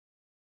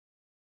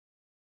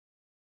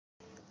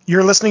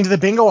You're listening to the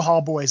Bingo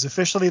Hall Boys,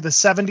 officially the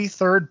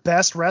 73rd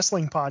best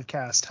wrestling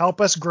podcast. Help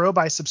us grow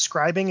by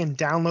subscribing and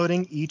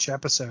downloading each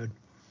episode.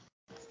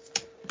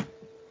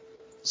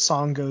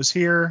 Song goes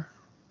here.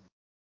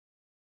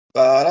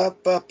 I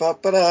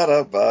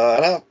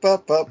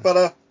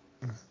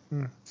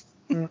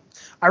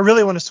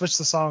really want to switch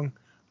the song.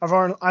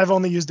 I've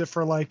only used it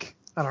for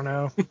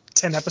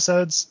 10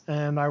 episodes,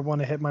 and I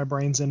want to hit my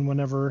brains in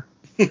whenever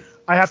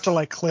I have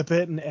to clip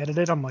it and edit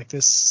it. I'm like,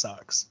 this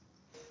sucks.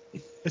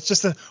 It's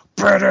just a...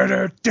 My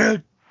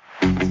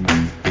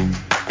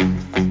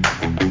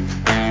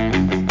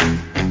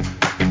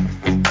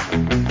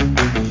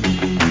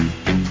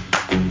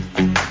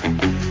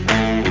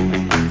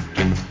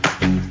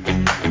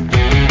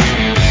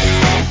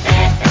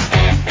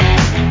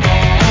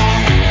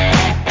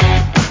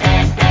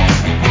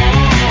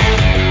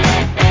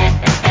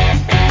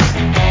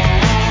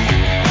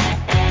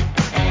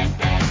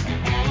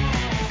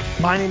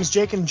name is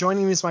Jake, and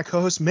joining me is my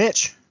co-host,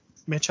 Mitch.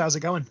 Mitch, how's it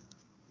going?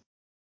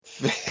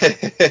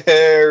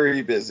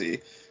 Very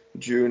busy.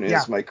 June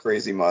is my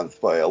crazy month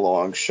by a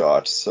long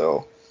shot,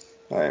 so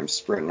I am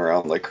sprinting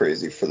around like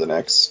crazy for the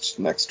next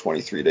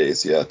 23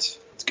 days yet.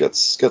 It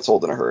gets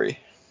old in a hurry.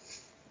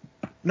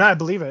 No, I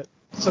believe it.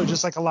 So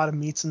just a lot of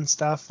meets and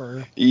stuff,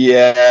 or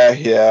yeah.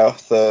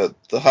 The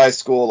high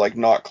school,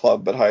 not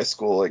club, but high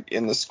school,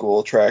 in the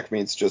school track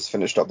meets just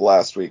finished up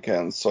last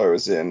weekend. So I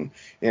was in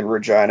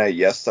Regina.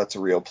 Yes, that's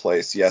a real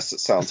place. Yes, it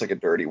sounds like a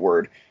dirty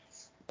word.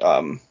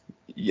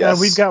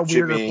 Yes, we've got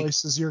weirder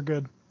places. You're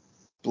good.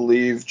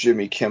 Believe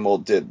Jimmy Kimmel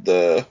did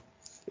the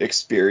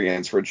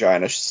Experience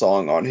Regina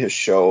song on his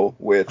show,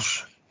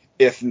 which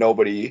if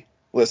nobody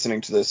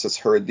listening to this has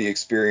heard the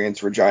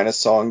Experience Regina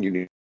song,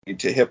 you need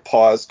to hit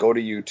pause, go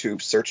to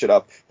YouTube, search it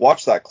up,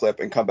 watch that clip,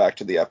 and come back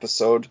to the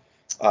episode.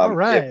 All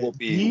right. It will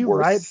be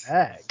right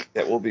back.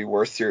 It will be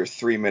worth your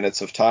 3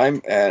 minutes of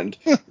time. And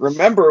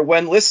remember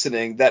when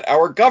listening that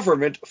our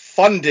government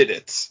funded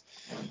it.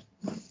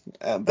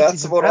 And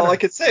that's about all I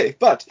could say.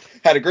 But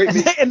had a great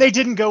meeting. And they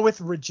didn't go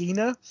with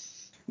Regina?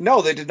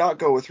 No, they did not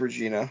go with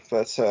Regina.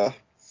 But all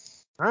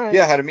right.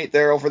 Yeah, had a meet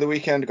there over the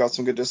weekend. Got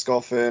some good disc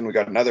golf in. We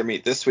got another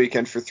meet this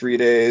weekend for 3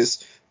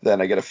 days. Then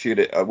I get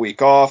a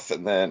week off,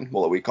 and then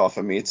a week off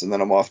of meets, and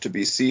then I'm off to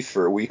BC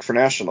for a week for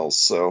nationals.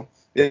 So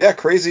yeah,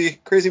 crazy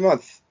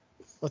month.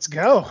 Let's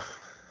go.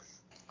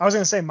 I was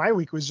gonna say my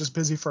week was just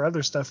busy for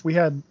other stuff. We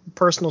had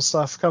personal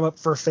stuff come up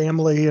for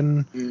family,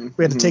 and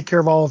we had to take care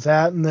of all of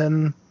that. And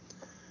then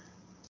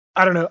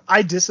I don't know.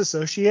 I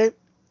disassociate,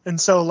 and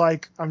so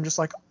I'm just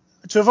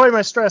to avoid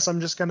my stress,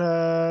 I'm just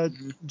gonna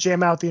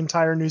jam out the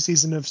entire new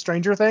season of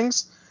Stranger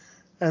Things,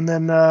 and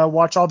then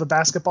watch all the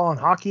basketball and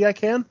hockey I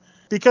can,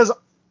 because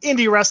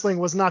indie wrestling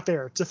was not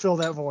there to fill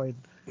that void.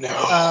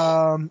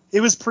 No. It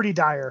was pretty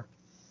dire.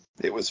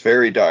 It was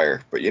very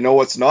dire. But you know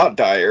what's not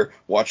dire?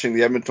 Watching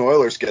the Edmonton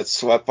Oilers get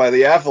swept by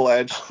the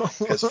Avalanche.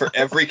 Because for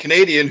every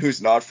Canadian who's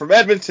not from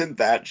Edmonton,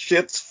 that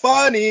shit's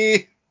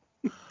funny.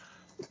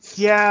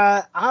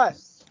 Yeah, I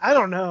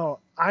don't know.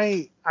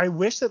 I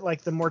wish that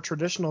the more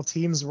traditional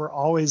teams were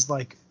always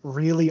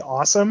really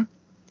awesome.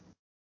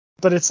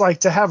 But it's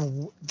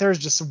there's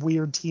just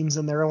weird teams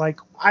in there. I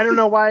don't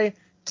know why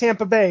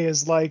Tampa Bay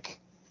is a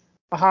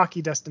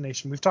hockey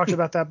destination. We've talked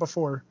about that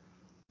before.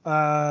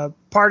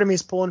 Part of me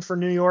is pulling for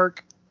New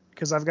York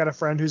because I've got a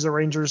friend who's a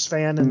Rangers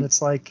fan, and it's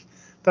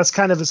that's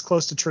kind of as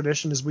close to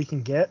tradition as we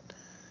can get.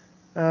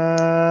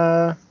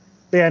 But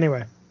yeah,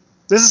 anyway,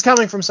 this is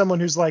coming from someone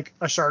who's a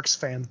Sharks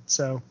fan,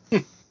 so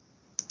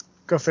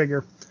go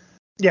figure.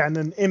 Yeah, and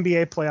then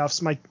NBA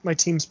playoffs. My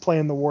team's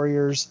playing the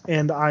Warriors,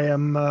 and I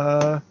am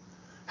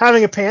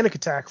having a panic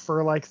attack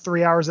for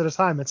 3 hours at a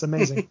time. It's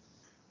amazing.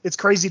 It's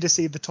crazy to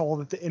see the toll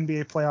that the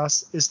NBA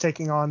playoffs is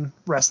taking on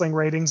wrestling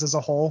ratings as a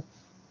whole.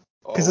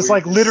 Because it's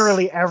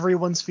literally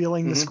everyone's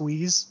feeling the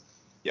squeeze.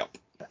 Yep.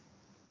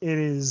 It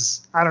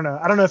is. I don't know.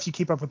 I don't know if you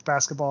keep up with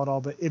basketball at all,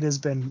 but it has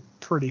been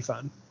pretty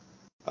fun.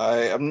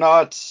 I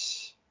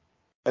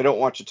don't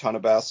watch a ton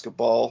of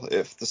basketball.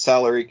 If the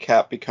salary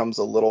cap becomes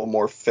a little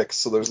more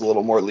fixed, so there's a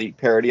little more league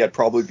parity, I'd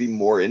probably be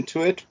more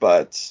into it.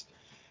 But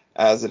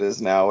as it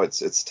is now,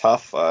 it's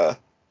tough.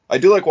 I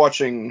do like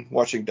watching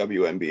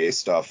WNBA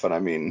stuff, and I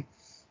mean,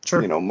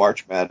 sure.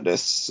 March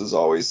Madness is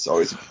always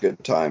a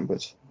good time.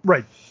 But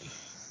right.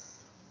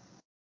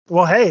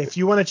 Well, hey, if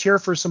you want to cheer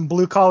for some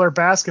blue collar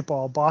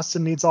basketball,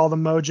 Boston needs all the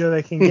mojo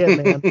they can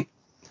get, man.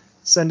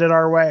 Send it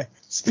our way.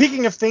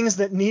 Speaking of things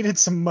that needed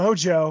some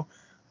mojo,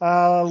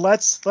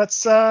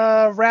 let's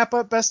wrap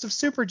up Best of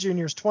Super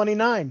Juniors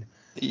 29.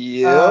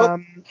 Yep.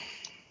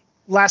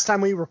 Last time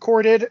we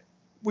recorded,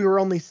 we were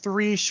only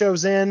 3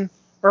 shows in,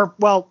 or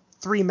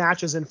 3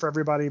 matches in for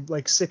everybody,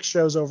 6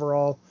 shows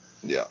overall.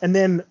 Yeah. And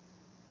then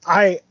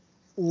I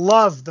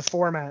love the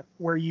format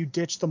where you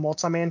ditch the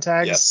multi-man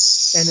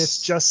tags and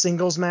it's just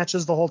singles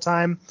matches the whole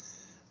time.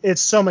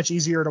 It's so much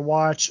easier to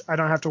watch. I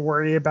don't have to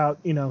worry about,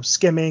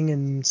 skimming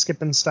and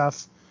skipping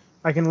stuff.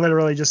 I can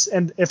literally just,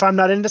 and if I'm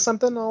not into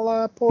something,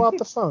 I'll pull out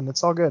the phone.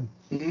 It's all good.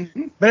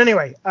 Mm-hmm. But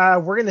anyway,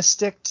 we're going to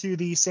stick to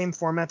the same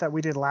format that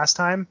we did last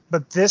time,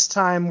 but this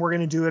time we're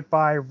going to do it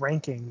by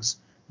rankings.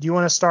 Do you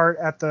want to start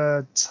at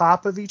the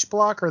top of each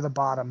block or the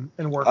bottom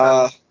and work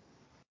our way?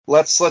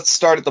 Let's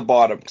start at the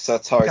bottom because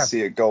that's how I Okay.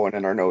 see it going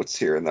in our notes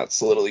here, and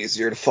that's a little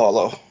easier to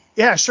follow.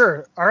 Yeah,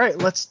 sure. All right,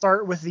 let's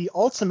start with the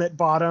ultimate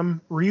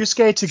bottom,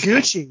 Ryusuke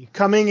Taguchi,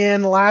 coming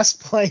in last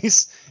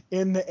place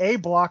in the A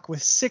block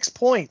with 6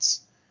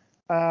 points.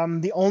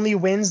 The only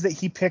wins that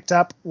he picked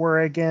up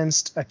were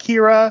against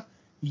Akira,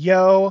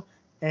 Yo,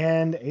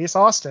 and Ace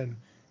Austin.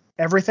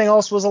 Everything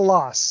else was a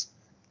loss.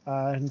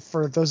 And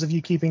for those of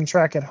you keeping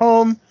track at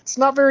home, it's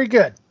not very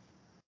good.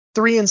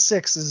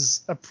 3-6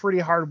 is a pretty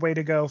hard way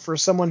to go for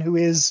someone who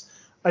is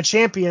a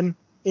champion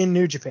in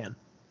New Japan.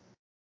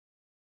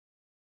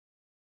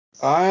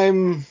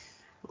 I'm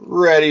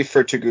ready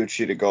for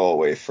Taguchi to go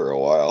away for a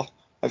while.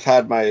 I've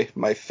had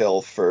my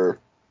fill for.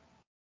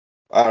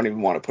 I don't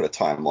even want to put a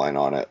timeline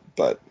on it,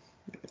 but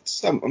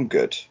I'm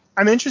good.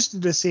 I'm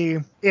interested to see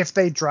if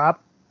they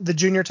drop the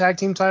junior tag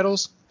team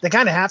titles. They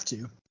kind of have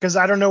to, because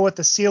I don't know what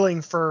the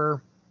ceiling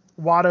for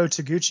Wado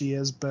Taguchi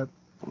is, but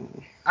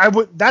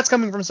that's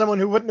coming from someone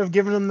who wouldn't have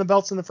given him the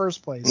belts in the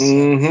first place. So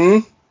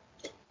Mm-hmm.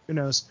 who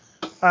knows?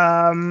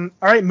 All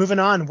right, moving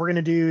on. We're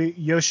gonna do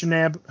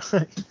Yoshinobu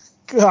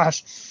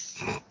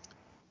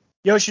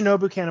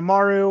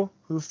Kanemaru,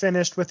 who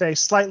finished with a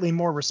slightly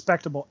more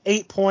respectable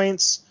 8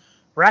 points,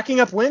 racking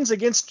up wins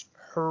against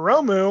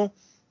Hiromu,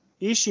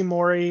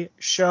 Ishimori,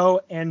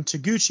 Sho, and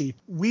Taguchi.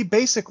 We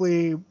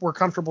basically were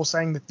comfortable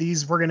saying that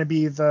these were going to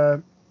be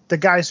the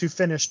guys who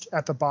finished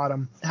at the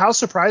bottom. How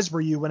surprised were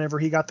you whenever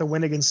he got the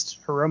win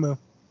against Hiromu?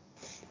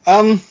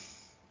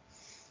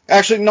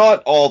 Actually,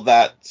 not all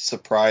that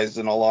surprised,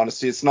 in all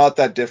honesty. It's not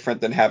that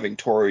different than having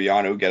Toru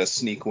Yano get a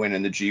sneak win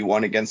in the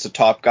G1 against a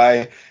top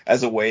guy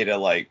as a way to,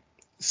 like,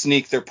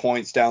 sneak their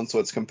points down so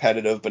it's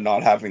competitive, but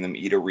not having them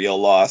eat a real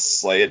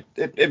loss. Like,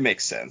 it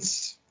makes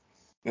sense.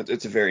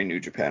 It's a very New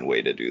Japan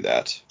way to do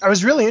that. I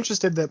was really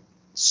interested that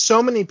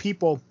so many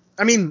people,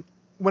 I mean,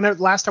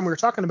 last time we were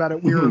talking about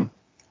it, we were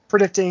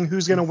predicting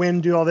who's going to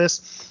win, do all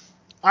this.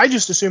 I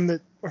just assumed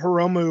that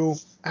Hiromu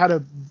had a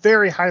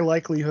very high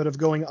likelihood of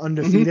going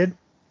undefeated. Mm-hmm.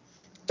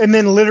 And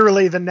then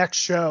literally the next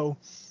show,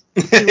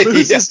 he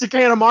loses to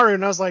Kanemaru,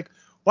 and I was like,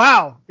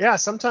 wow, yeah,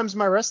 sometimes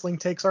my wrestling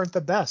takes aren't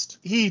the best.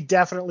 He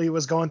definitely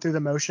was going through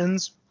the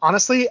motions.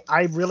 Honestly,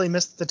 I really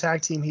missed the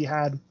tag team he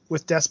had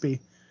with Despy.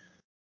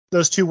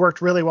 Those two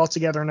worked really well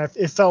together, and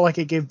it felt like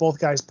it gave both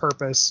guys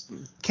purpose.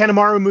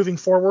 Kanemaru moving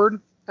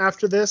forward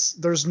after this,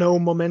 there's no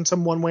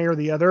momentum one way or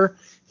the other.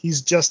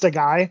 He's just a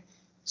guy,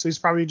 so he's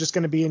probably just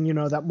going to be in,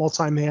 that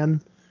multi-man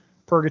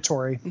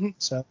purgatory. Mm-hmm.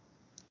 So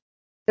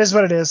here's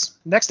what it is.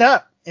 Next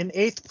up, in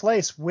 8th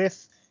place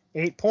with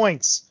 8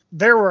 points.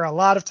 There were a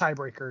lot of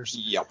tiebreakers.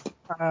 Yep.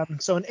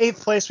 So in 8th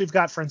place, we've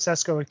got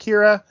Francesco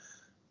Akira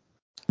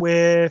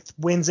with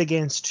wins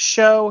against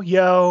Sho,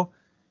 Yo,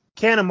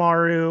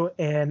 Kanemaru,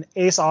 and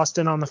Ace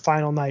Austin on the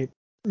final night.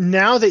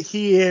 Now that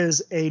he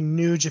is a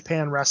New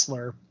Japan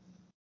wrestler,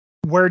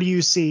 where do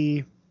you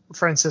see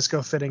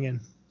Francisco fitting in?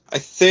 I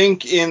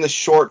think in the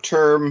short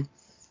term,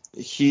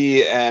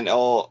 he and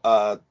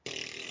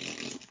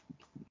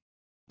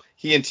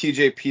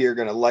TJP are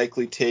going to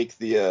likely take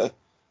the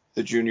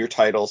junior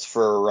titles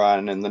for a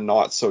run in the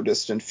not so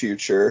distant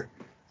future.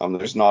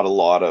 There's not a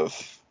lot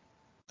of.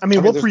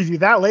 We'll preview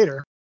that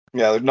later.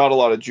 Yeah, there's not a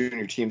lot of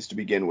junior teams to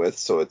begin with,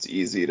 so it's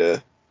easy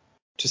to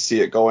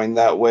see it going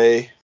that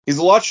way. He's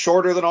a lot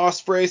shorter than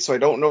Ospreay, so I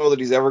don't know that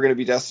he's ever going to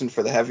be destined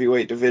for the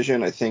heavyweight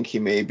division. I think he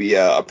may be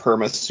a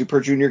Perma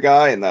Super Junior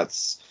guy, and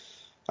that's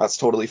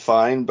totally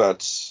fine.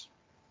 But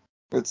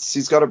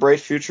he's got a bright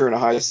future and a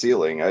high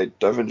ceiling. I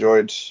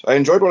enjoyed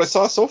what I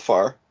saw so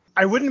far.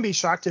 I wouldn't be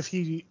shocked if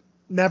he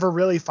never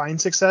really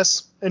finds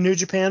success in New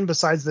Japan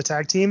besides the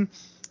tag team.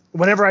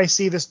 Whenever I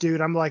see this dude,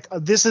 I'm like,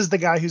 this is the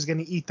guy who's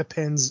going to eat the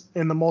pins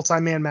in the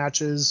multi-man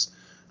matches.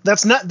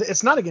 It's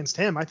not against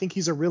him. I think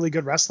he's a really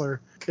good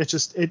wrestler. It's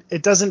just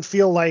it doesn't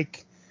feel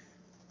like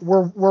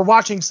we're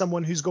watching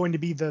someone who's going to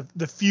be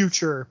the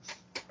future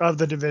of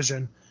the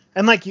division.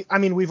 And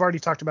we've already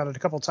talked about it a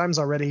couple times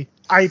already.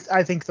 I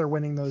think they're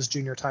winning those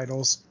junior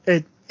titles.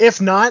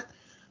 If not,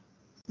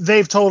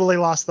 they've totally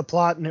lost the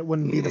plot, and it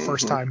wouldn't be the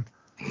first time.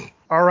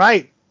 All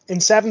right. In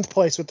 7th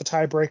place with the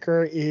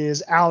tiebreaker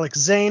is Alex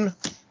Zane,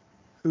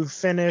 who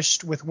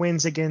finished with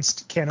wins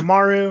against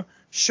Kanemaru,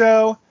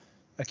 Sho,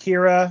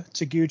 Akira,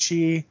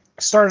 Taguchi.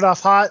 Started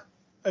off hot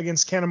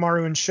against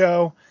Kanemaru and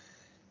Sho.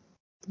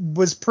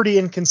 Was pretty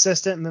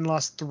inconsistent and then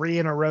lost 3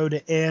 in a row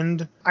to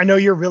end. I know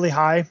you're really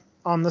high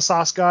on the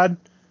Sauce God.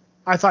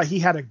 I thought he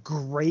had a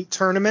great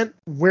tournament.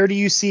 Where do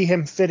you see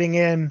him fitting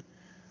in?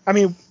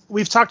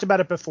 We've talked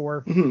about it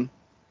before. Mm-hmm.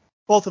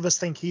 Both of us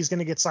think he's going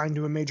to get signed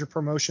to a major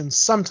promotion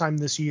sometime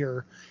this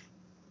year.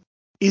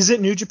 Is it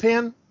New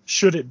Japan?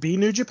 Should it be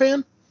New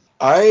Japan?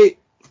 I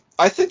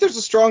think there's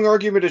a strong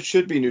argument it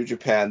should be New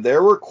Japan.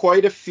 There were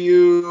quite a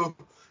few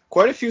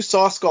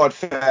Sauce God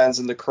fans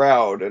in the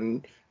crowd,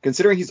 and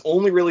considering he's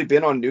only really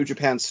been on New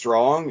Japan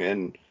Strong,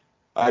 and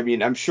I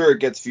mean, I'm sure it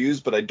gets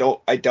views, but I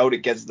doubt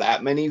it gets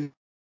that many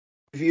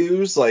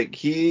views. Like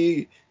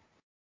he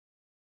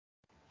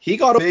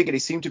got big, and he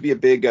seemed to be a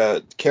big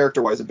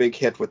character-wise, a big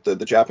hit with the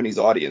Japanese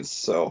audience.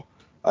 So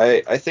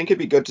I think it'd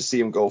be good to see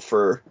him go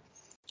for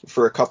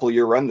a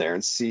couple-year run there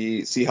and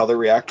see how they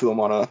react to him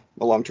on a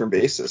long-term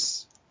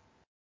basis.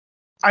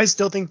 I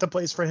still think the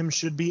place for him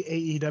should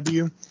be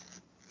AEW,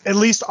 at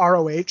least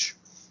ROH.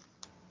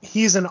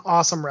 He's an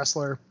awesome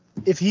wrestler.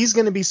 If he's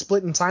going to be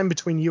splitting time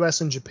between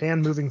US and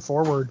Japan moving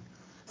forward,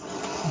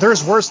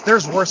 there's worse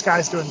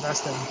guys to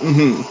invest in.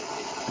 Mm-hmm.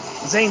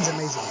 Zayn's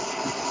amazing.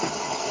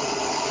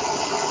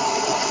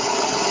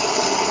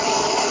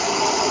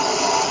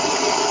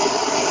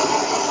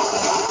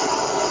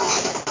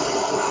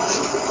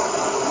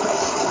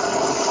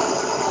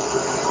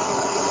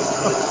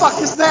 The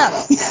fuck is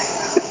that?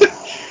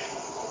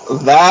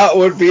 That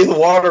would be the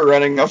water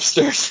running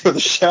upstairs for the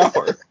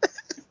shower.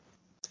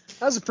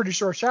 That was a pretty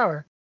short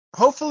shower.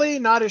 Hopefully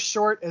not as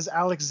short as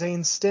Alex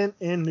Zayn's stint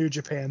in New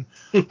Japan.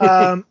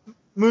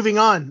 Moving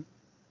on.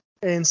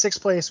 In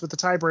sixth place with the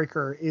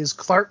tiebreaker is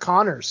Clark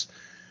Connors,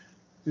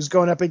 who's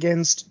going up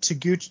against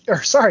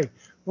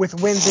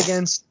with wins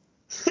against...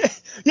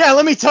 Yeah,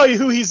 let me tell you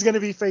who he's going to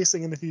be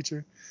facing in the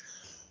future.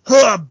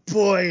 Oh,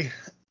 boy.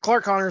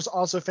 Clark Connors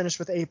also finished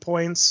with 8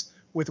 points,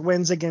 with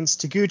wins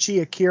against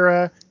Taguchi,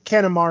 Akira,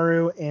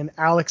 Kanemaru, and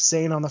Alex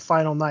Zayn on the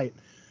final night.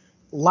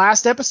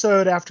 Last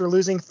episode, after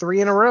losing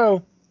 3 in a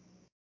row,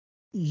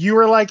 you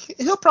were like,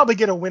 he'll probably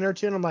get a win or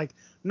two. And I'm like,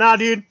 nah,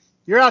 dude,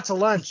 you're out to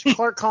lunch.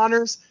 Clark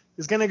Connors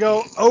is going to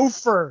go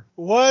over,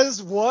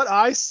 was what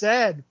I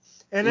said.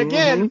 And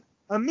again,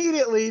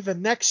 immediately the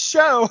next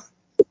show,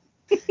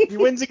 he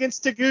wins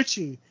against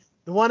Taguchi.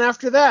 The one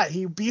after that,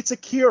 he beats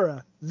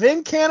Akira,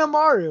 then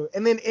Kanemaru,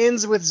 and then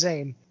ends with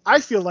Zayn. I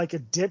feel like a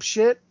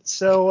dipshit.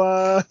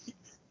 So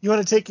you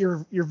want to take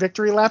your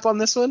victory lap on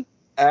this one?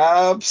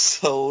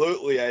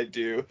 Absolutely, I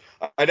do.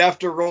 I'd have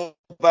to roll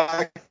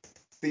back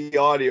the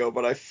audio,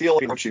 but I feel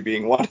like Taguchi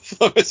being one of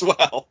them as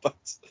well. But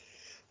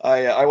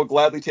I will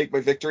gladly take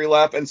my victory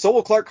lap, and so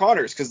will Clark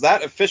Connors, because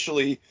that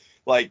officially,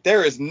 like,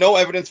 there is no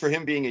evidence for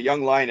him being a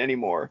young lion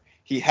anymore.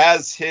 He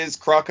has his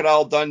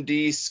Crocodile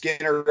Dundee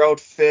Skinner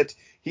outfit.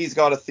 He's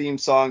got a theme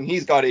song.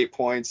 He's got 8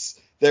 points.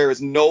 There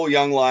is no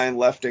young lion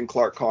left in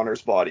Clark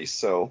Connors' body,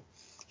 so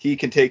he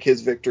can take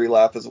his victory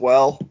lap as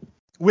well.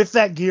 With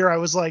that gear, I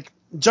was like,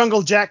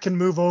 Jungle Jack can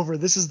move over.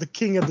 This is the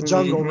king of the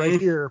jungle right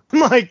here. I'm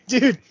like,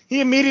 dude,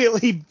 he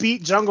immediately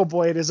beat Jungle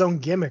Boy at his own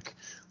gimmick.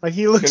 Like,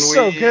 he looks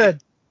so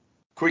good.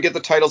 Can we get the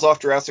titles off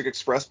Jurassic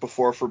Express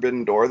before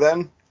Forbidden Door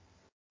then?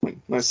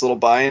 Nice little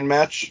buy-in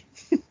match.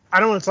 I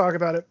don't want to talk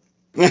about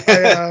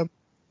it.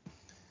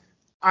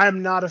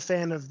 I'm not a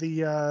fan of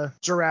the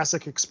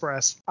Jurassic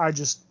Express. I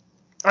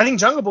think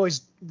Jungle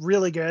Boy's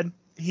really good.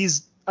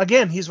 He's one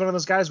of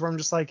those guys where I'm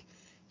just like,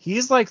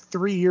 he's like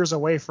 3 years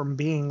away from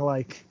being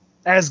like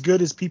as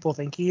good as people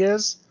think he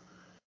is.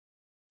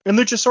 And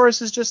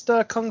Luchasaurus is just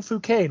Kung Fu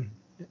Kane.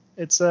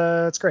 It's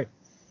great.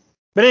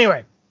 But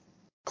anyway,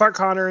 Clark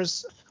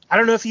Connors, I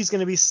don't know if he's going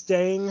to be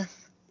staying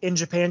in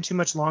Japan too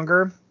much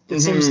longer. It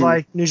seems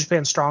like New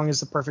Japan Strong is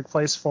the perfect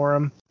place for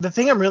him. The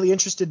thing I'm really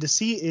interested to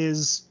see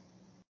is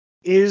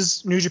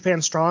New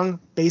Japan Strong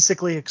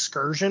basically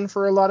excursion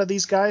for a lot of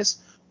these guys?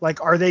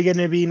 Like, are they going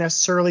to be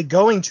necessarily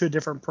going to a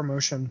different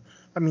promotion?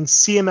 I mean,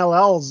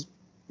 CMLL's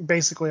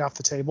basically off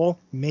the table.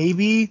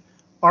 Maybe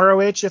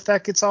ROH, if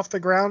that gets off the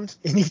ground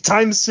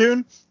anytime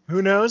soon.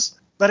 Who knows?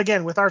 But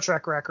again, with our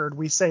track record,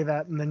 we say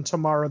that, and then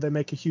tomorrow they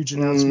make a huge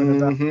announcement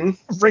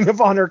about Ring of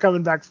Honor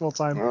coming back full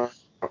time.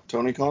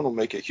 Tony Khan will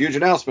make a huge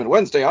announcement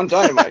Wednesday on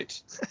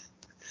Dynamite.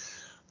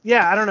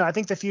 Yeah, I don't know. I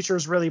think the future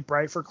is really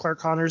bright for Clark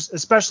Connors,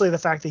 especially the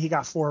fact that he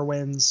got 4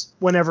 wins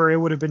whenever it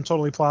would have been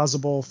totally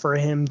plausible for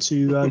him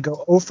to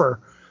go over.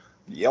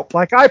 Yep.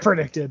 Like I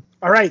predicted.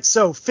 All right,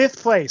 so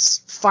 5th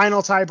place,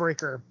 final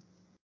tiebreaker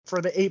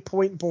for the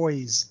 8-point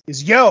boys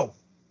is Yo.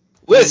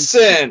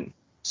 Listen.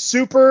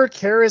 Super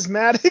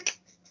charismatic.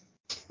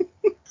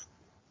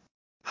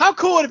 How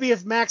cool would it be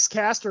if Max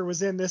Caster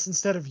was in this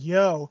instead of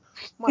Yo?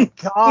 My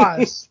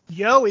gosh.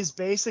 Yo is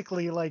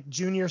basically like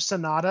Junior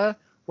Sonata,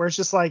 where it's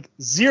just like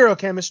zero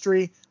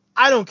chemistry.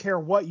 I don't care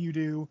what you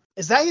do.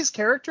 Is that his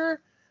character?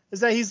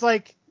 Is that he's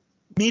like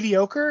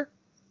mediocre?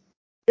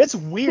 It's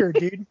weird,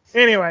 dude.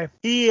 Anyway,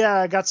 he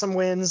got some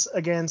wins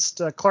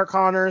against Clark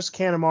Connors,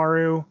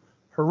 Kanemaru,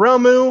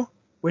 Hiromu,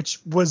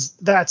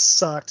 that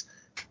sucked,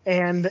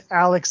 and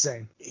Alex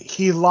Zayn.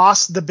 He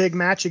lost the big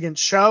match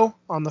against Sho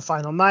on the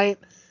final night.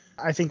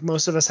 I think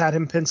most of us had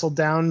him penciled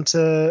down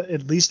to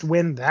at least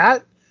win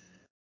that.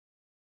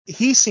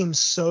 He seems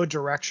so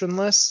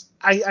directionless.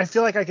 I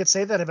feel like I could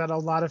say that about a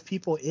lot of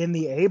people in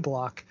the A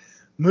block.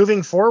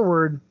 Moving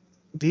forward,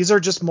 these are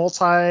just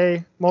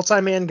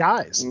multi-man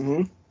guys.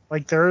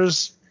 Like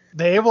there's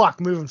the A block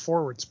moving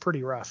forward is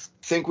pretty rough.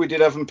 I think we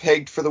did have him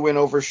pegged for the win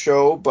over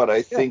Sho, but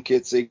I think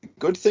it's a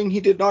good thing he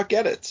did not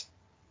get it.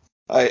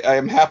 I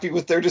am happy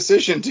with their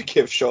decision to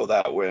give Sho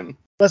that win.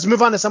 Let's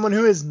move on to someone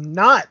who is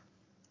not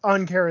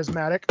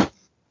uncharismatic.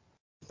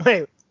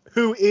 Wait,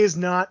 who is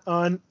not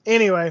on?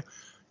 Anyway,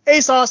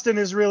 Ace Austin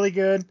is really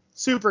good,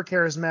 super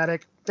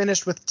charismatic,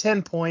 finished with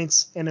 10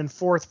 points and in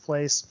 4th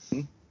place.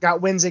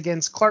 Got wins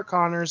against Clark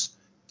Connors,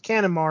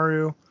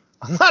 Kanemaru.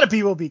 A lot of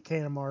people beat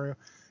Kanemaru.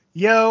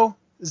 Yo,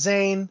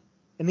 Zane,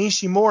 and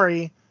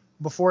Ishimori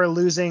before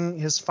losing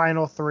his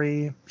final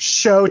 3.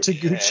 Sho,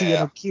 Taguchi,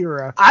 and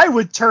Akira. I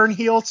would turn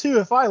heel too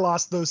if I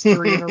lost those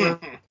 3 in a row.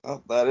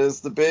 Well, that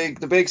is the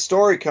big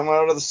story coming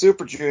out of the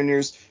Super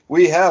Juniors.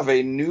 We have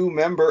a new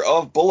member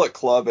of Bullet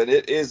Club, and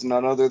it is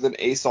none other than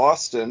Ace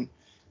Austin.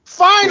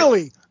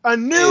 Finally, a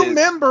new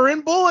member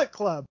in Bullet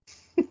Club.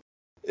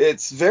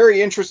 It's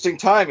very interesting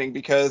timing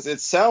because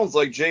it sounds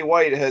like Jay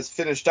White has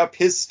finished up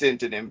his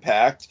stint in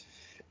Impact,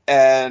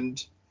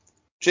 and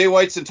Jay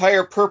White's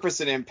entire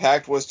purpose in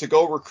Impact was to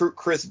go recruit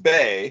Chris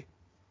Bay.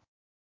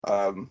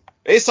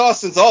 Ace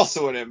Austin's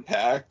also in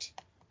Impact.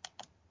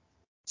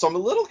 So I'm a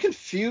little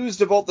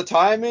confused about the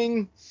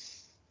timing,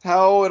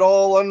 how it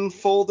all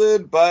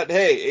unfolded, but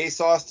hey, Ace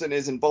Austin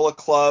is in Bullet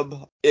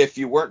Club. If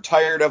you weren't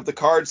tired of the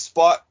card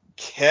spot,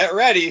 get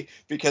ready,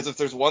 because if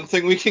there's one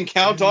thing we can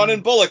count on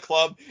in Bullet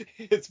Club,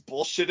 it's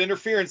bullshit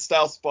interference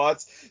style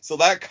spots. So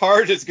that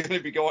card is going to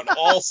be going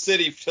all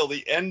city till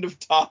the end of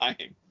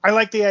time. I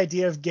like the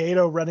idea of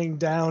Gato running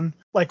down,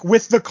 like,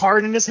 with the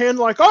card in his hand,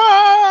 like,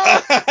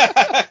 oh,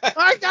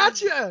 I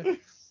gotcha.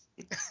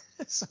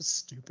 It's so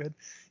stupid.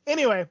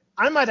 Anyway,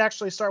 I might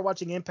actually start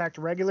watching Impact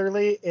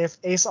regularly if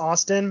Ace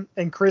Austin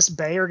and Chris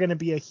Bay are going to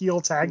be a heel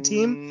tag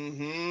team.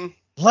 Mm-hmm.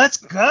 Let's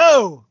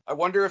go. I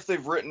wonder if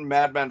they've written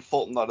Madman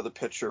Fulton out of the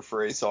picture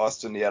for Ace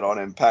Austin yet on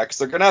Impact.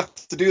 They're going to have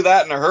to do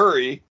that in a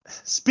hurry.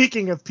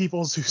 Speaking of people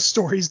whose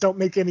stories don't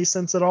make any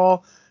sense at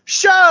all,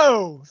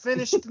 Sho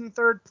finished in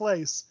 3rd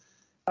place.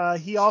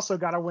 He also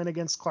got a win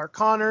against Clark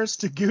Connors,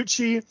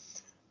 Taguchi,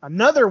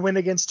 another win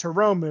against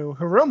Hiromu.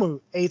 Hiromu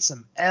ate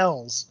some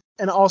L's,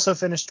 and also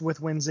finished with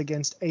wins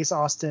against Ace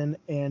Austin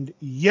and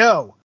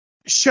Yo.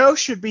 Sho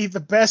should be the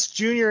best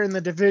junior in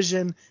the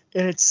division,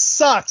 and it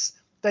sucks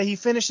that he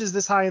finishes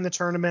this high in the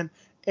tournament,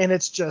 and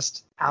it's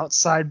just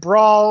outside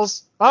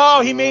brawls.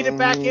 Oh, he made it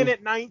back in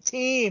at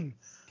 19.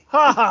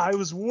 I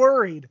was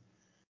worried.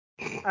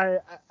 I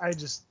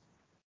just...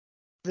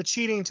 The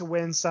cheating to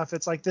win stuff,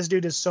 it's like, this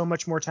dude is so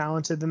much more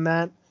talented than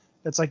that.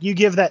 It's like, you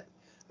give that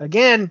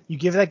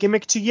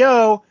gimmick to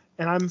Yo,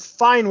 and I'm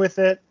fine with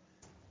it.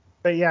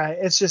 But yeah,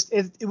 it's just,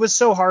 it was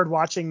so hard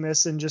watching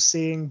this and just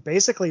seeing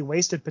basically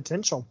wasted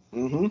potential.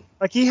 Mm-hmm.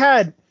 Like,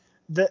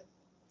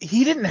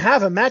 he didn't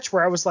have a match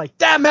where I was like,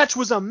 that match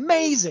was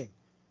amazing.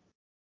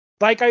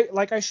 Like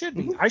I should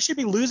be. I should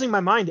be losing my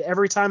mind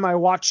every time I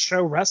watch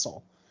Sho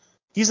wrestle.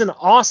 He's an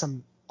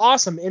awesome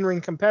in-ring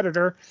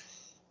competitor.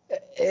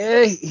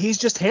 He's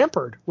just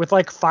hampered with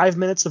like 5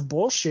 minutes of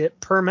bullshit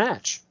per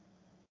match.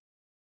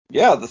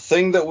 Yeah, the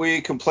thing that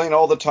we complain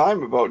all the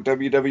time about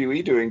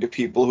WWE doing to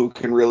people who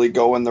can really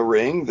go in the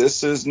ring,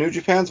 this is New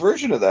Japan's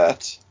version of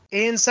that.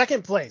 In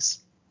 2nd place,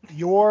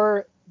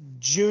 your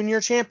junior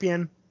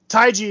champion,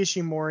 Taiji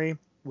Ishimori,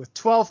 with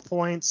 12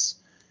 points.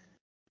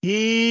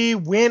 He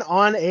went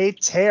on a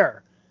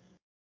tear.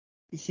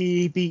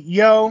 He beat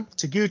Yo,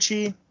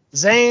 Taguchi,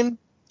 Zane,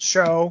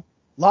 Sho,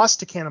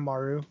 lost to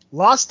Kanemaru,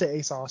 lost to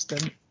Ace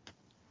Austin,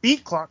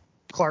 beat Clark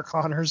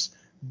Connors,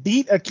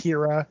 beat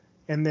Akira,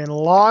 and then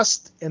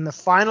lost in the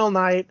final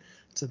night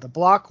to the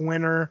block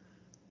winner,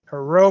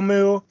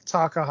 Hiromu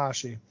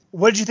Takahashi.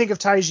 What did you think of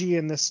Taiji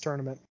in this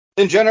tournament?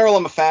 In general,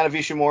 I'm a fan of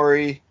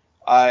Ishimori.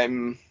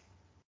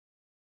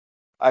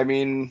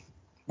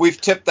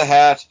 We've tipped the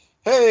hat.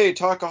 Hey,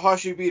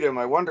 Takahashi beat him.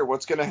 I wonder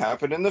what's going to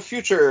happen in the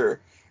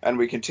future. And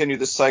we continue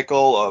the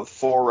cycle of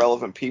 4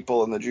 relevant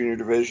people in the junior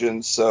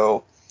division.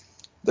 So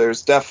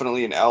there's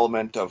definitely an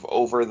element of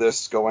over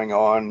this going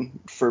on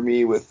for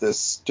me with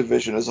this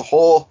division as a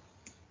whole.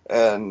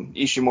 And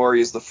Ishimori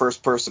is the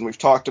first person we've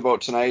talked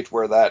about tonight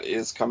where that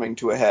is coming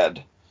to a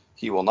head.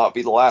 He will not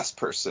be the last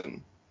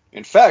person.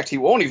 In fact, he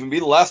won't even be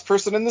the last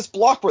person in this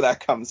block where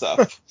that comes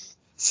up.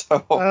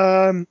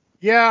 So,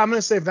 yeah, I'm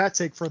gonna save that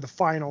take for the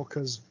final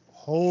because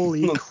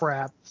holy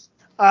crap.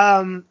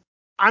 I'm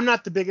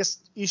not the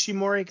biggest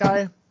Ishimori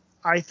guy.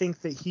 I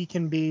think that he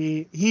can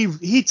be.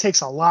 He takes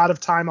a lot of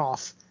time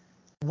off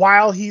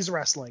while he's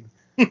wrestling.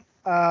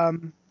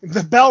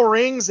 The bell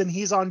rings and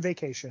he's on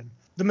vacation.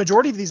 The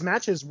majority of these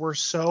matches were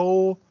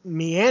so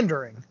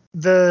meandering.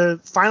 The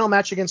final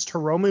match against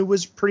Hiromu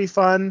was pretty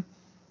fun.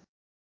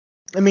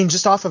 I mean,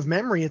 just off of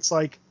memory, it's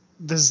like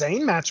the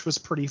Zayn match was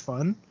pretty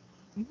fun.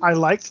 I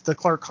liked the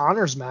Clark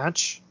Connors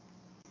match.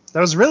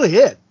 That was really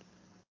it.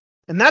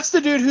 And that's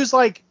the dude who's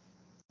like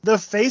the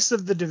face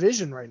of the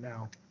division right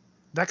now.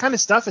 That kind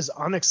of stuff is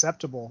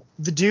unacceptable.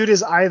 The dude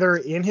is either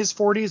in his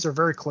 40s or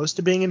very close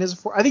to being in his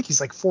 40s. I think he's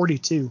like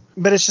 42.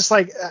 But it's just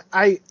like,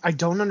 I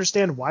don't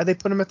understand why they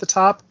put him at the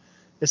top.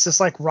 It's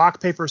this like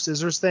rock, paper,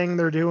 scissors thing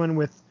they're doing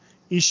with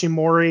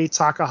Ishimori,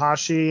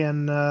 Takahashi,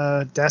 and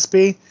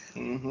Despy.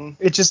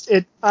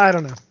 I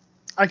don't know.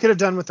 I could have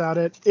done without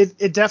it.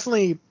 It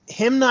definitely,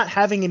 him not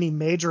having any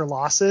major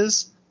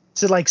losses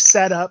to like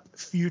set up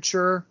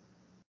future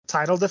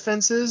title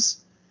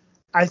defenses,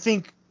 I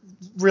think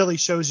really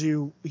shows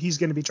you he's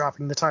going to be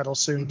dropping the title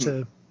soon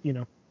Mm-hmm.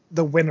 to,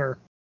 the winner.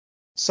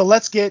 So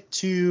let's get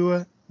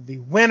to the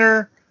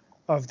winner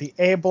of the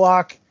A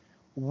block.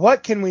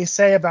 What can we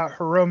say about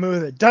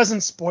Hiromu that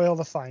doesn't spoil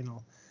the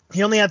final?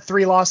 He only had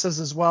 3 losses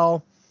as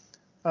well.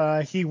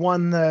 He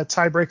won the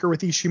tiebreaker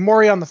with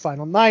Ishimori on the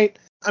final night.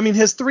 I mean,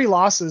 his 3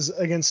 losses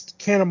against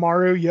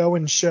Kanemaru, Yo,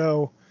 and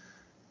Sho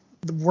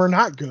were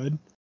not good.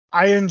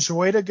 I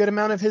enjoyed a good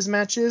amount of his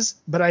matches,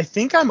 but I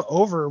think I'm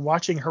over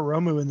watching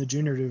Hiromu in the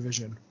junior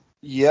division.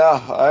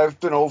 Yeah, I've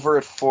been over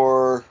it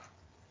for,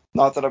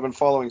 not that I've been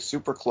following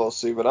super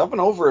closely, but I've been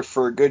over it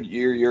for a good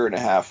year and a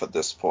half at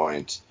this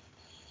point.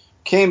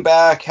 Came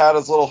back, had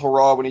his little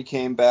hurrah when he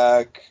came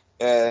back,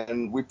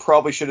 and we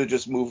probably should have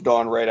just moved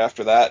on right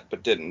after that,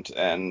 but didn't.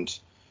 And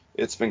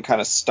it's been kind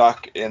of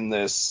stuck in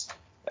this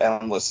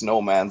endless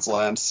no man's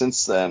land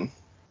since then.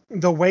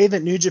 The way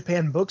that New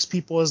Japan books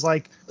people is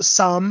like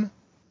some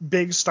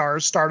big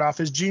stars start off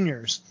as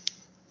juniors.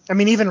 I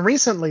mean, even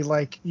recently,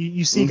 like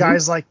you see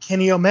guys like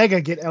Kenny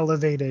Omega get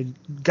elevated,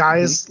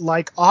 guys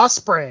like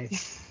Ospreay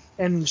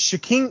and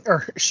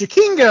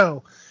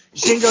Shingo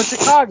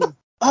Takagi.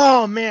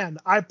 Oh man,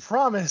 I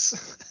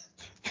promise,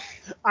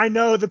 I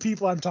know the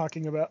people I'm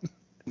talking about.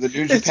 The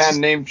New Japan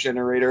name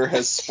generator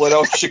has split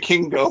out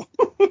Shikingo.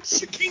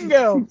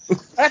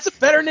 Shikingo, that's a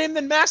better name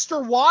than Master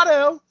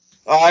Wato.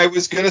 I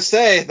was gonna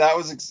say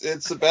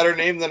it's a better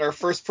name than our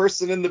first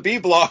person in the B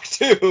block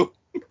too.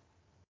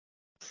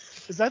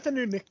 Is that the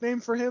new nickname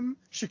for him?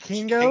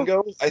 Shikingo?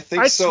 Shikingo? I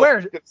think I so.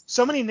 swear,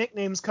 so many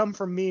nicknames come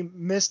from me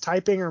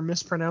mistyping or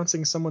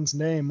mispronouncing someone's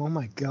name. Oh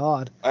my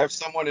god. I have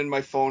someone in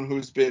my phone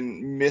who's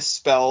been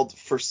misspelled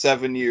for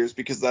 7 years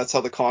because that's how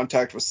the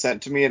contact was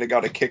sent to me, and I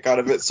got a kick out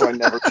of it, so I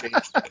never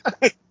changed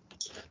it.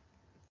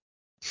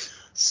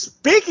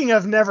 Speaking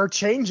of never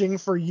changing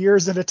for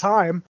years at a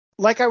time,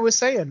 like I was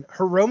saying,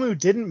 Hiromu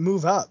didn't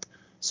move up.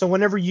 So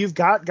whenever you've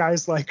got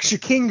guys like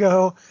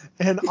Shikingo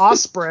and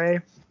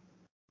Ospreay,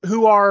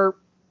 who are,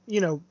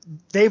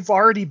 they've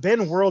already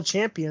been world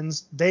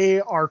champions.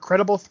 They are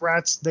credible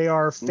threats. They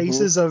are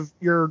faces of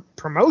your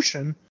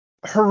promotion.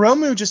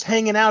 Hiromu just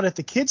hanging out at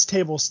the kids'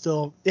 table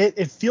still,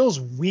 it feels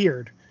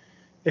weird.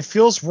 It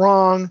feels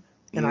wrong,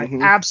 and I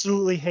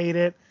absolutely hate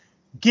it.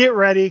 Get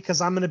ready,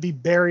 because I'm going to be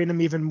burying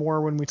him even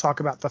more when we talk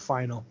about the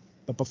final.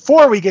 But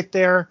before we get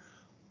there,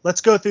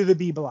 let's go through the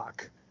B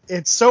block.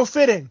 It's so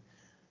fitting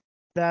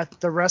that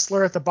the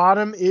wrestler at the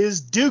bottom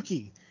is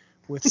Dookie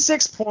with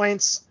 6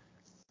 points.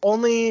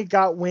 Only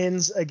got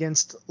wins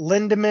against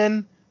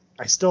Lindemann.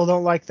 I still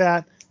don't like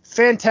that.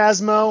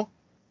 Phantasmo,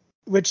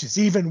 which is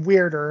even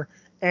weirder,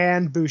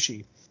 and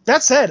Bushi.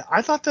 That said,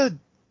 I thought the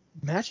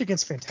match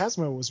against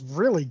Phantasmo was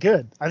really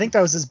good. I think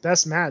that was his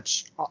best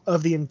match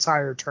of the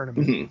entire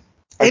tournament.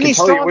 Any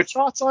strong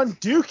thoughts on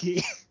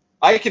Dookie?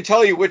 I can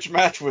tell you which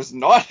match was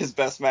not his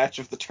best match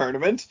of the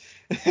tournament.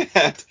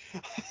 And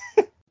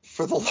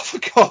for the love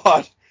of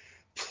God,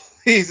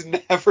 please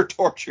never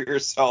torture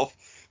yourself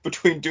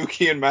between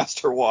Dookie and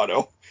Master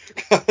Wato,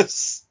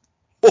 because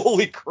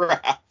holy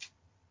crap.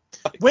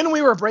 When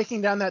we were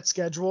breaking down that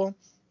schedule,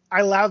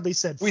 I loudly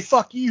said,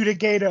 fuck you to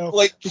Gato,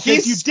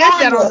 because you did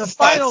that on the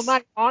final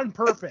night on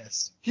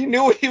purpose. He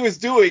knew what he was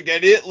doing,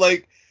 and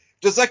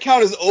does that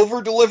count as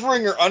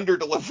over-delivering or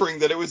under-delivering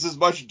that it was as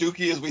much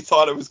Dookie as we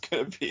thought it was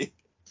going to be?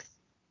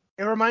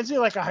 It reminds me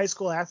of like a high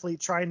school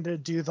athlete trying to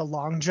do the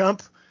long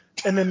jump,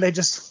 and then they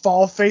just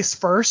fall face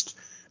first.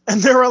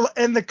 And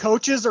the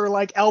coaches are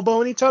like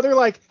elbowing each other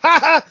like, ha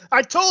ha,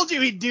 I told you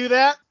he'd do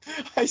that.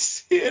 I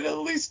see it at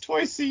least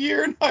twice a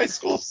year in high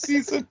school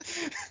season.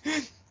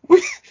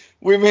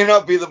 We may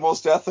not be the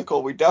most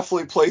ethical. We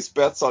definitely place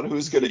bets on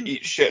who's going to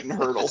eat shit in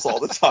hurdles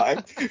all the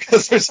time,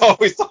 because there's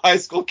always the high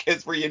school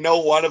kids where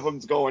one of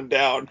them's going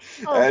down.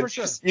 Oh, for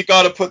sure. You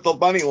got to put the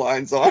money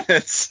lines on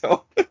it.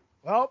 So.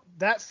 Well,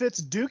 that fits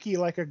Dookie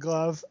like a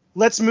glove.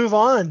 Let's move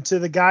on to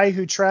the guy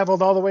who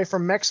traveled all the way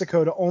from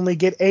Mexico to only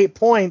get 8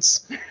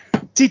 points.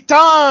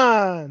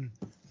 Titan,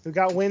 who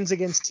got wins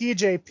against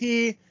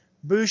TJP,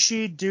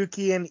 Bushi,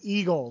 Dookie, and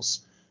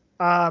Eagles.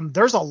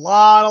 There's a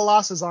lot of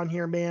losses on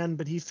here, man,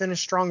 but he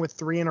finished strong with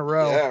 3 in a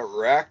row. Yeah,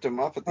 racked him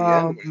up at the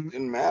end, but it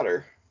didn't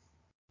matter.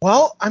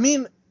 Well, I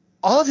mean,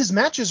 all of his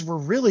matches were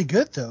really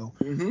good, though.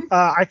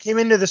 I came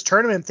into this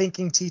tournament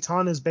thinking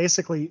Titan is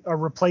basically a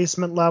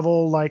replacement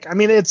level.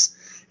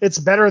 It's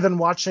better than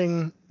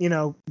watching,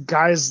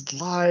 guys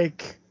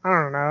like, I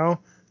don't know,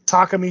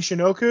 Takami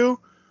Shinoku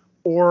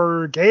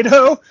or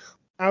Gato.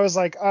 I was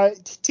like,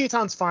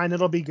 Titan's fine.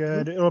 It'll be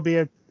good. It'll be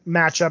a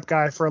matchup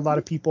guy for a lot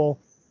of people.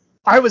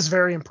 I was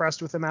very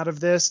impressed with him out of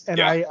this, and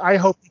I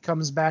hope he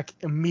comes back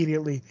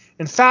immediately.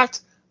 In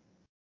fact,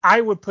 I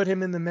would put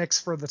him in the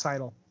mix for the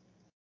title.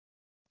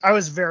 I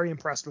was very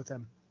impressed with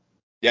him.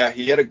 Yeah,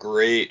 he had a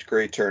great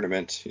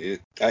tournament.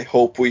 I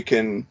hope we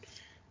can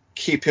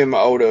keep him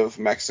out of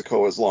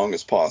Mexico as long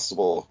as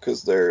possible,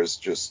 because there's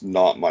just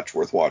not much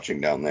worth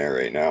watching down there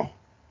right now.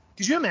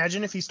 Could you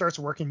imagine if he starts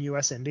working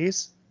U.S.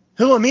 Indies?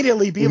 He'll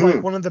immediately be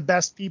like one of the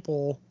best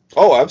people.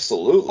 Oh,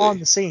 absolutely. On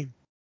the scene.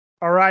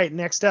 All right,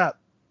 next up,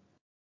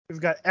 we've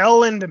got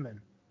El Lindemann.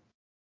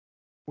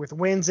 with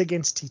wins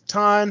against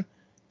Titan,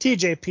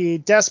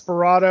 TJP,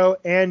 Desperado,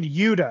 and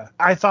Yuta.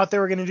 I thought they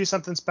were going to do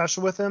something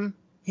special with him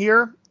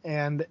here,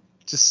 and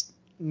just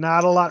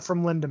not a lot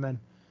from Lindemann.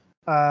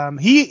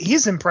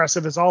 He's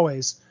impressive as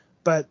always,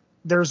 but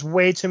there's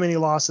way too many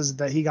losses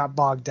that he got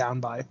bogged down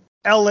by.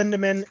 El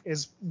Lindemann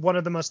is one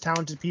of the most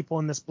talented people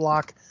in this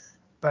block,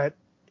 but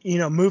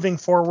moving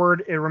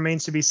forward, it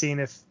remains to be seen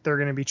if they're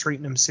going to be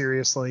treating him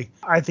seriously.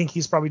 I think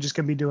he's probably just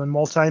going to be doing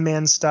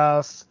multi-man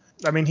stuff.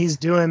 I mean, he's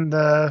doing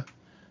the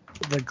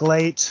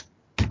Glate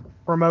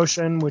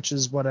promotion, which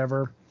is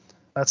whatever.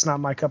 That's not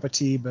my cup of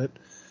tea, but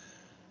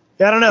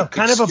yeah, I don't know.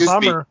 Kind of a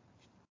bummer.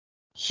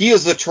 He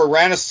is the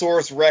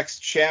Tyrannosaurus Rex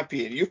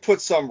champion. You put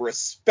some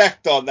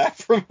respect on that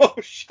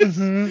promotion.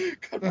 Mm-hmm.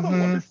 God, what a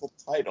wonderful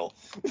title.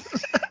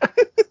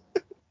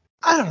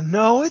 I don't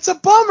know. It's a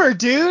bummer,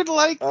 dude.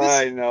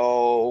 I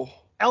know.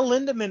 El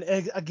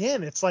Lindemann,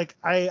 again, it's like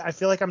I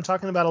feel like I'm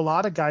talking about a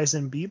lot of guys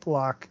in B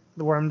block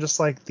where I'm just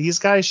like, these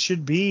guys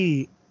should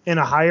be in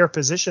a higher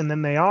position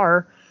than they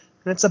are,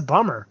 and it's a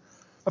bummer.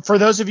 For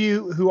those of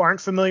you who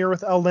aren't familiar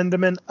with El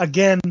Lindemann,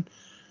 again,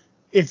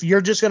 if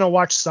you're just going to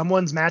watch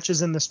someone's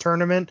matches in this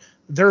tournament,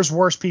 there's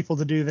worse people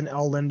to do than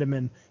El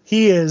Lindemann.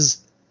 He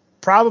is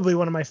probably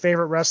one of my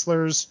favorite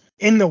wrestlers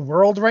in the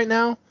world right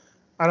now.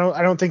 I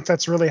don't think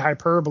that's really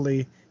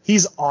hyperbole.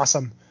 He's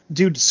awesome.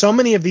 Dude, so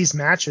many of these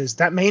matches,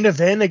 that main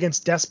event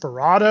against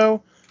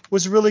Desperado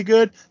was really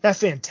good. That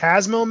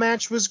Phantasmo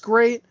match was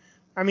great.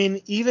 I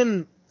mean,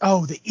 even,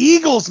 the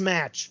Eagles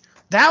match,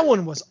 that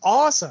one was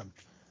awesome.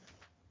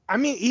 I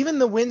mean, even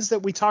the wins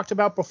that we talked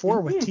about before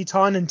with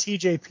Titan and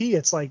TJP,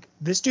 it's like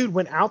this dude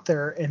went out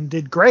there and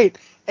did great.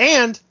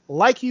 And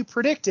like you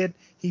predicted,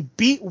 he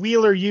beat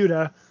Wheeler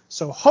Yuta.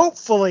 So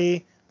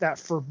hopefully that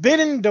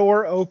Forbidden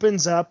Door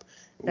opens up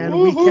and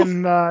we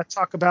can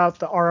talk about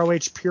the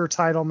ROH Pure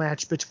title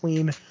match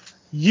between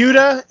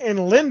Yuta and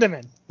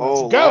Lindemann.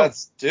 Let's go.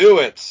 Let's do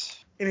it.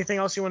 Anything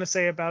else you want to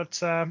say about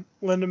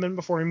Lindemann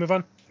before we move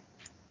on?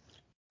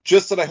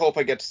 Just that I hope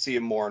I get to see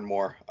him more and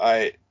more.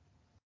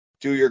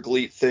 Do your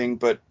GLEAT thing,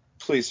 but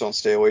please don't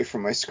stay away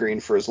from my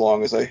screen for as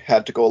long as I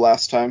had to go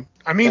last time.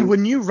 I mean,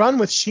 when you run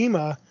with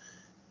Shima,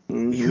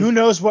 who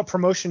knows what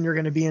promotion you're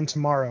going to be in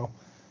tomorrow?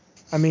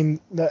 I mean,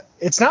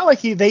 it's not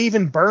like they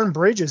even burn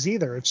bridges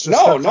either. It's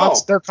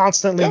just they're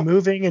constantly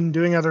moving and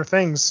doing other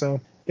things. So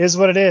it is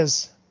what it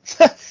is.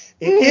 It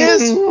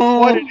is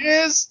what it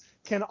is.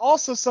 Can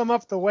also sum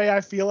up the way I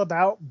feel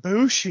about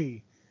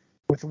Bushi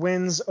with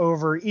wins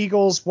over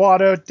Eagles,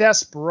 Watto,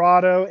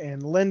 Desperado,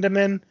 and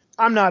Lindemann.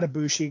 I'm not a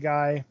Bushi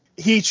guy.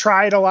 He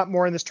tried a lot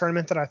more in this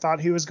tournament than I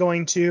thought he was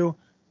going to.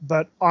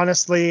 But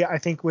honestly, I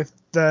think with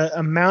the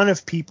amount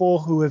of people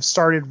who have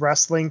started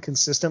wrestling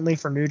consistently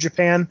for New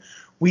Japan,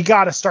 we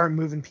got to start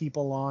moving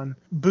people on.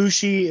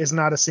 Bushi is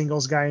not a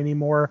singles guy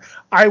anymore.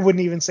 I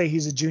wouldn't even say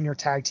he's a junior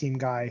tag team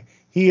guy.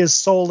 He is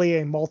solely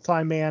a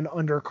multi-man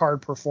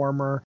undercard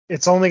performer.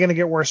 It's only going to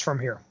get worse from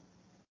here.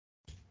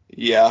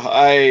 Yeah,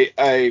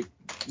 I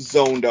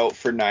zoned out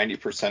for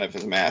 90% of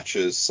his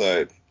matches.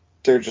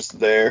 They're just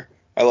there.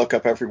 I look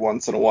up every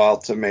once in a while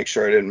to make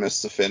sure I didn't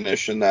miss the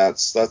finish, and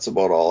that's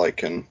about all I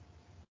can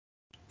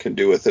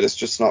do with it. It's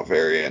just not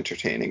very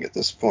entertaining at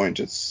this point.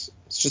 It's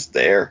just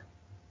there.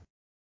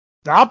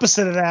 The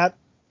opposite of that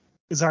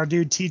is our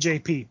dude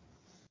TJP.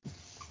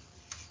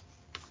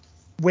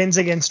 Wins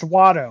against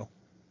Watto,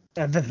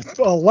 and then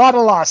a lot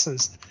of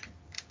losses.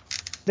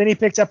 Then he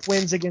picked up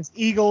wins against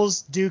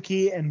Eagles,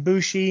 Dookie, and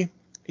Bushi.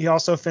 He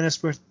also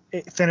finished with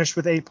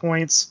 8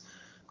 points.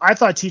 I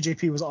thought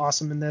TJP was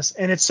awesome in this,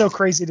 and it's so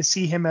crazy to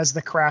see him as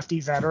the crafty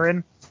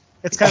veteran.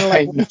 It's kind of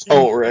like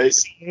right?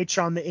 CH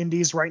on the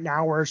Indies right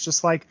now, where it's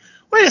just like,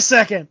 wait a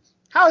second,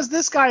 how is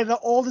this guy the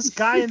oldest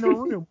guy in the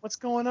room? What's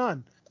going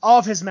on? All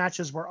of his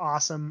matches were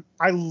awesome.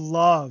 I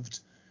loved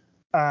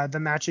the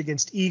match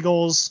against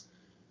Eagles.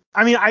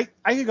 I mean, I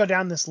could go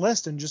down this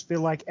list and just be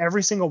like,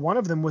 every single one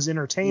of them was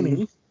entertaining.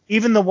 Mm-hmm.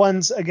 Even the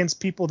ones against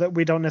people that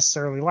we don't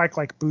necessarily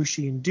like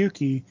Bushi and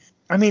Dookie.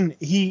 I mean,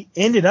 he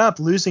ended up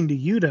losing to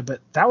Yuta,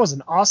 but that was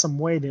an awesome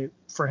way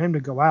for him to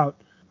go out.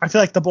 I feel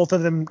like the both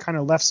of them kind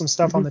of left some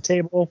stuff on the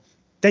table.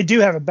 They do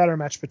have a better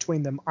match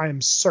between them, I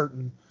am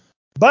certain.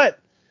 But,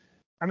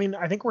 I mean,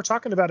 I think we're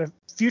talking about a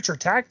future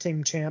tag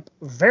team champ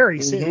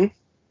very soon.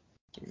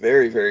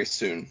 Very, very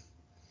soon.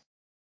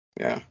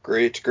 Yeah,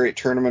 great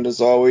tournament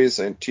as always.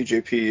 And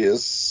TJP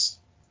is,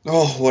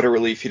 what a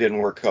relief he didn't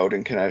work out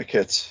in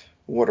Connecticut.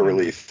 What a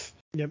relief.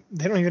 Yep,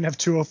 they don't even have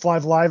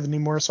 205 Live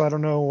anymore, so I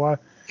don't know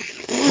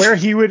where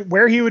he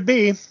would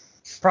be.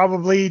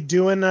 Probably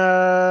doing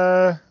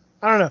I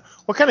don't know.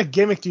 What kind of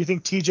gimmick do you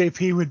think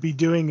TJP would be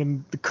doing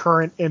in the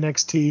current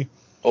NXT?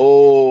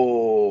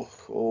 Oh,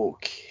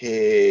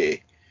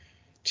 okay.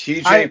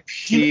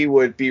 TJP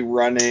would be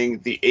running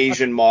the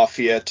Asian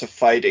Mafia to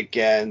fight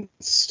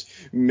against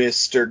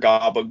Mr.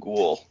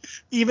 Gabagool.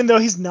 Even though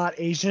he's not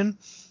Asian?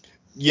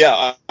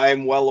 Yeah,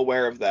 I'm well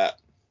aware of that.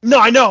 No,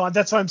 I know.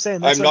 That's what I'm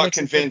saying. I'm not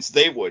convinced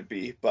they would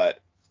be, but...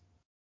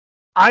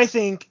 I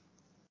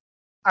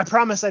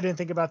promise I didn't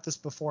think about this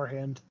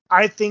beforehand.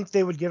 I think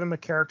they would give him a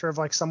character of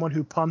like someone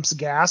who pumps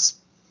gas.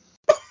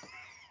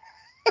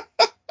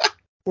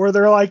 where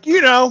they're like,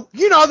 you know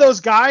those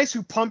guys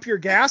who pump your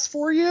gas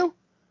for you,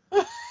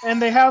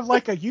 and they have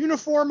like a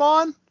uniform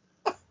on,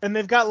 and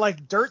they've got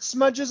like dirt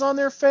smudges on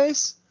their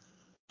face.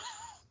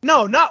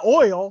 No, not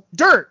oil,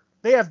 dirt.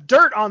 They have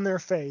dirt on their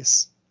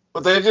face.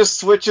 But they just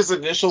switch his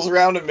initials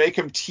around and make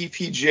him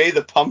TPJ,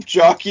 the pump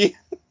jockey.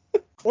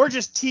 Or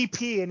just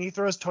TP, and he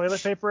throws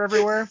toilet paper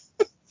everywhere.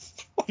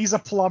 He's a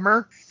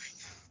plumber.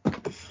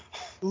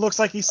 Looks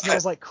like he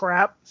smells like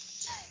crap.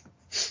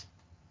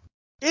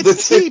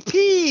 It's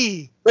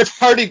TP! They've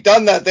already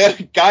done that. They had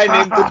a guy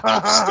named the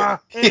Dumpster.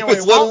 Anyway, he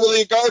was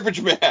literally a garbage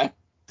man.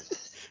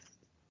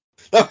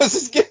 That was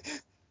his game.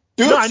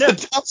 Dude, no, the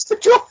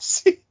Dumpster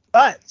Josie.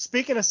 But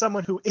speaking of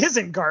someone who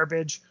isn't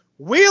garbage,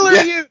 Wheeler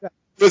Yuta.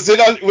 Was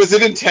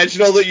it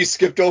intentional that you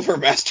skipped over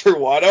Master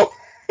Watto?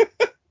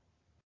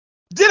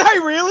 Did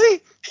I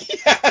really?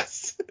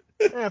 Yes.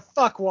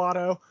 Fuck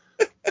Watto.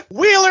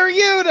 Wheeler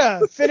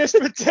Yuta finished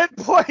with 10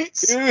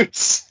 points.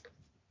 Dudes.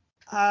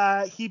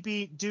 He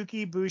beat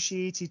Dookie,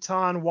 Bushi,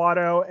 Titan,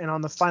 Watto, and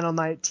on the final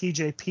night,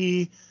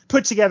 TJP.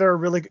 Put together a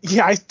really good...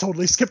 Yeah, I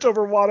totally skipped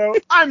over Watto.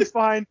 I'm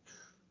fine.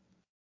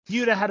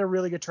 Yuta had a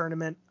really good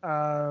tournament.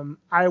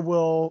 I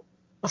will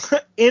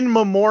in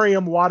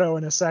memoriam Watto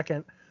in a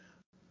second.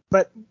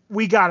 But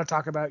we got to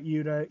talk about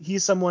Yuta.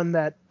 He's someone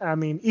that, I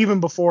mean, even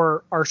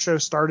before our show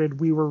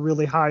started, we were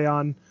really high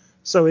on.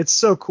 So it's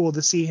so cool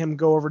to see him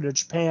go over to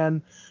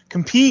Japan,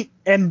 compete,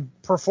 and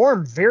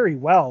perform very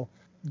well.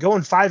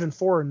 Going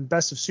 5-4 in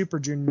Best of Super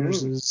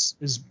Juniors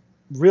is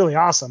really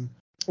awesome.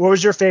 What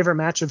was your favorite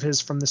match of his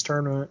from this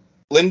tournament?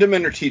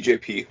 Lindemann or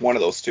TJP, one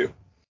of those two.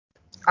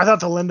 I thought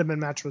the Lindemann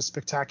match was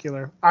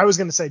spectacular. I was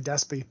going to say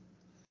Despy.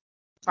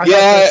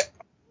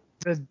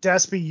 The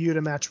Despy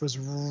Yuta match was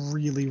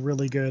really,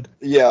 really good.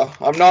 Yeah,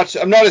 I'm not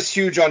as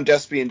huge on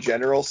Despy in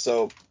general,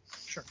 so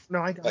sure.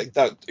 No, I got like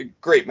that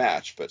great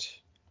match, but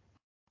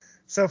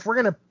so if we're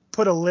gonna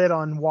put a lid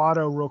on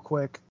Watto real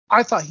quick,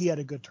 I thought he had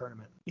a good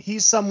tournament.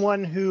 He's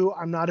someone who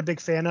I'm not a big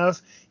fan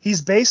of.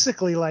 He's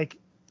basically like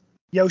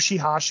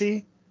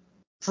Yoshihashi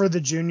for the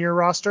junior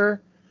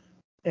roster,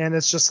 and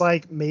it's just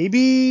like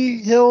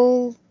maybe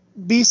he'll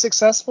be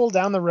successful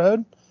down the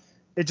road.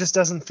 It just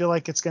doesn't feel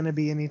like it's going to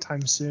be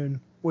anytime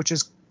soon, which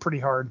is pretty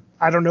hard.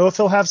 I don't know if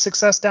he'll have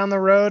success down the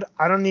road.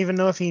 I don't even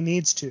know if he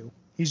needs to.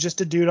 He's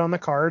just a dude on the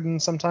card,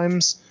 and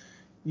sometimes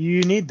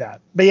you need that.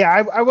 But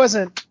yeah, I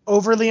wasn't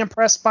overly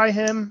impressed by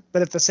him,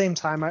 but at the same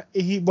time,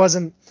 he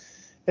wasn't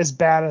as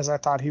bad as I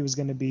thought he was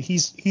going to be.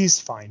 He's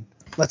fine.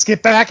 Let's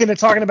get back into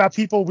talking about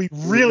people we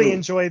really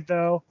enjoyed,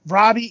 though.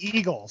 Robbie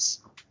Eagles.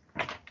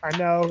 I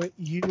know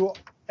you,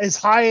 as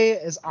high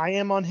as I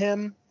am on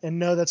him, and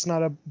no, that's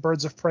not a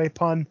Birds of Prey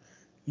pun,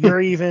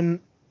 you're even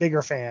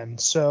bigger fan.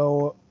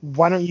 So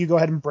why don't you go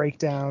ahead and break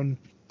down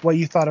what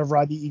you thought of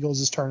Robbie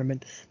Eagles'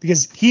 tournament?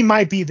 Because he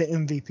might be the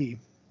MVP.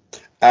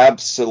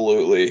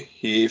 Absolutely.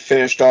 He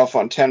finished off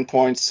on 10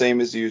 points,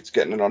 same as you,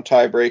 getting it on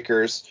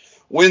tiebreakers.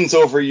 Wins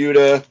over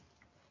Yuta.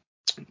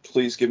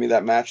 Please give me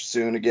that match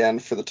soon again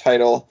for the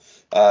title.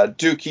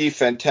 Dookie,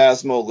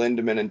 Phantasmo,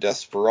 Lindemann, and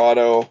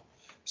Desperado.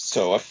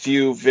 So a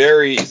few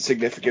very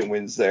significant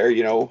wins there.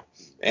 You know,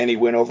 any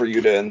win over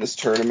Yuta in this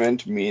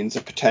tournament means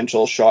a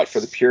potential shot for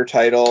the pure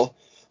title.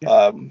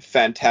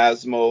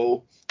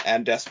 Phantasmo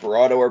and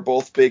Desperado are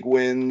both big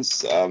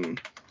wins.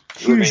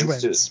 Huge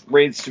wins.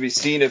 Remains to be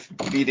seen if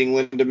beating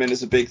Lindemann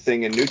is a big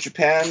thing in New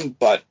Japan,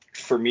 but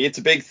for me it's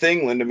a big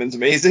thing. Lindemann's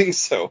amazing,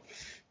 so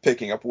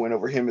picking up a win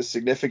over him is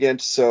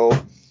significant. So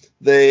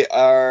they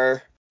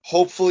are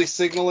hopefully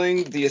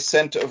signaling the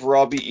ascent of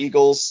Robbie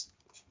Eagles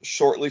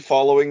shortly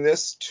following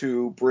this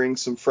to bring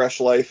some fresh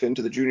life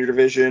into the junior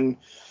division.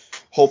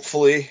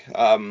 Hopefully.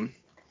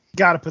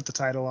 Got to put the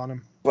title on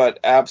him. But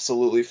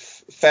absolutely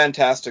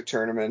fantastic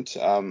tournament.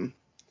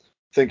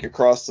 Think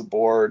across the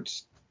board,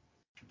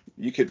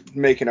 you could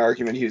make an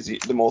argument he was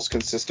the most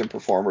consistent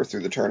performer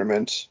through the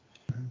tournament.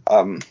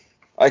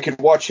 I could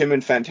watch him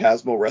and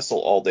Phantasmo wrestle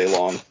all day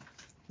long.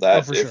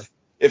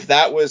 If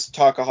that was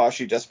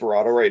Takahashi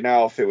Desperado right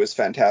now, if it was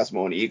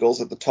Phantasmo and Eagles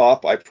at the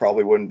top, I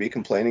probably wouldn't be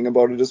complaining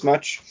about it as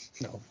much.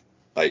 No.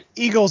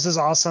 Eagles is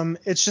awesome.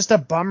 It's just a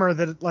bummer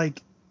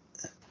that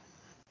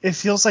it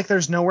feels like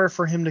there's nowhere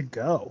for him to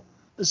go.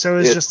 So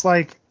it's just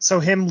like, so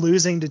him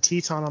losing to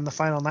Teton on the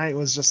final night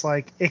was just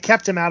like, it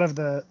kept him out of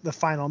the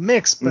final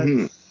mix, but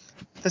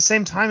at the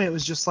same time, it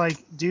was just like,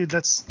 dude,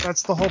 that's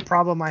the whole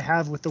problem I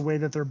have with the way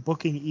that they're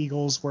booking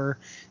Eagles, where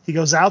he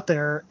goes out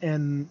there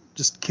and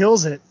just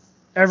kills it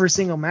every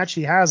single match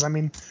he has. I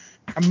mean,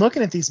 I'm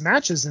looking at these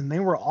matches and they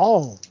were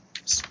all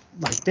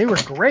they were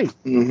great.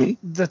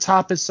 The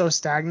top is so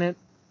stagnant,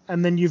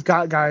 and then you've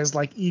got guys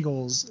like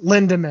Eagles,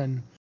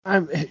 Lindemann,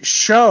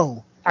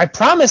 Show. I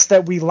promised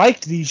that we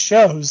liked these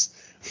shows,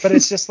 but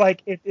it's just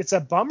like it's a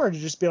bummer to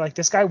just be like,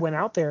 this guy went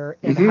out there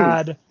and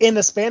had, in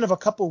the span of a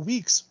couple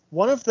weeks,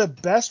 one of the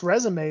best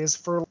resumes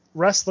for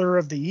wrestler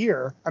of the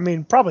year. I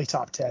mean, probably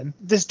top 10.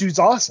 This dude's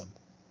awesome.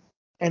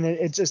 And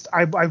it just,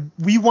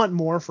 we want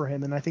more for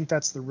him, and I think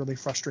that's the really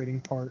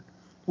frustrating part.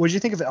 What did you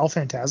think of El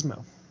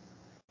Phantasmo?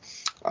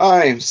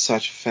 I'm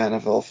such a fan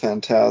of El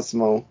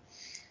Phantasmo.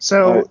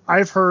 So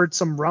I've heard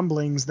some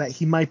rumblings that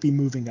he might be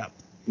moving up.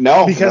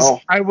 No, because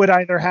I would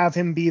either have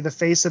him be the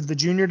face of the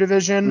junior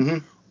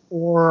division,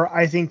 or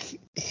I think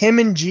him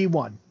in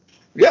G1.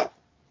 Yeah.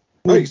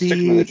 Would you stick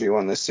him in the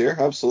G1 this year,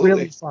 absolutely.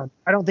 Really fun.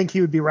 I don't think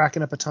he would be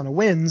racking up a ton of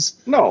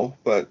wins. No,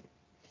 but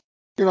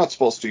you're not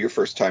supposed to your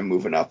first time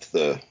moving up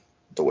the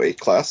weight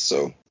class,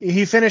 so.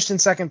 He finished in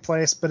second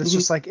place, but it's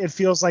just like, it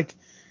feels like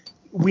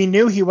we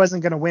knew he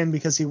wasn't going to win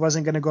because he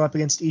wasn't going to go up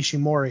against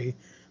Ishimori.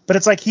 But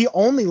it's like he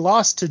only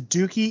lost to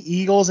Dookie,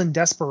 Eagles, and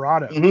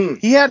Desperado.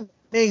 He had an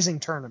amazing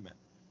tournament.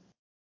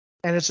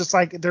 And it's just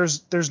like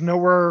there's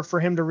nowhere for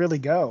him to really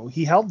go.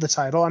 He held the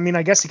title. I mean,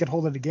 I guess he could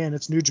hold it again.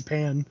 It's New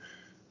Japan.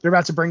 They're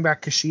about to bring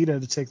back Kushida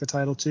to take the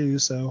title too.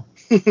 So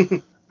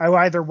I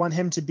either want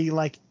him to be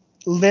like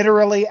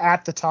literally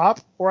at the top,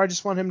 or I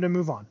just want him to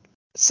move on.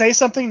 Say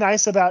something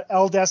nice about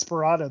El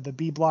Desperado, the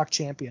B Block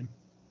champion.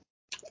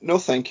 No,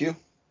 thank you.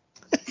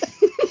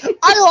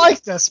 I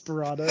like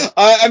Desperado.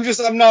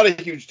 I'm not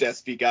a huge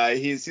Despy guy.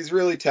 He's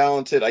really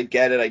talented. I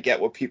get it. I get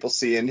what people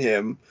see in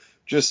him.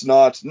 Just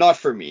not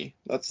for me.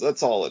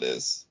 That's all it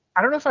is.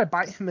 I don't know if I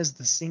buy him as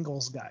the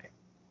singles guy.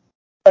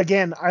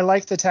 Again, I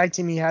like the tag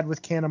team he had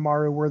with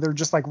Kanemaru, where they're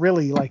just like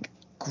really like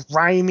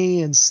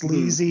grimy and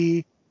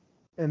sleazy,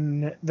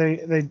 and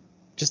they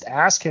just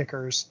ass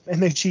kickers,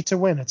 and they cheat to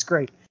win. It's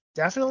great.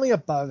 Definitely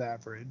above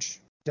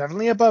average.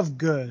 Definitely above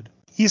good.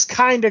 He's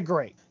kind of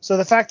great. So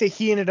the fact that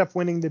he ended up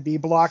winning the B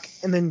block,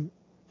 and then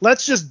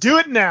let's just do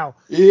it now.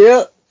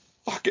 Yeah.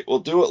 Fuck it. We'll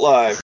do it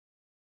live.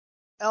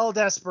 El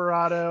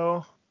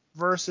Desperado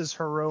versus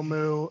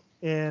Hiromu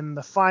in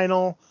the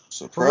final.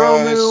 Surprise.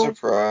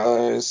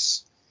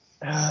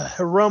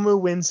 Hiromu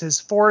wins his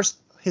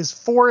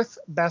fourth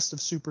best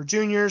of Super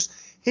Juniors,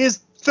 his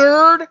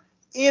third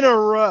in a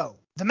row.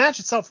 The match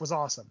itself was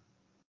awesome.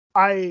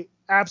 I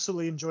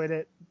absolutely enjoyed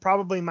it.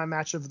 Probably my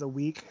match of the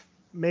week,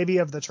 maybe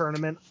of the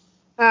tournament.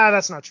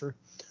 That's not true.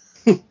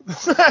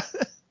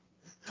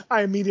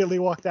 I immediately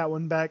walked that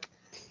one back.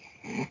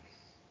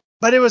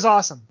 But it was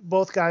awesome.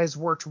 Both guys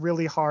worked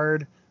really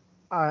hard.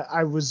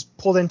 I was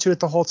pulled into it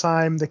the whole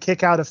time. The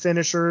kick out of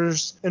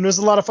finishers, and it was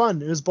a lot of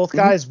fun. It was both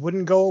guys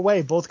wouldn't go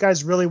away. Both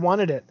guys really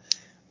wanted it.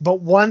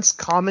 But once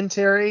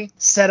commentary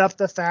set up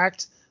the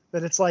fact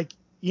that it's like,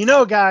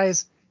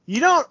 guys, you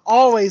don't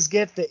always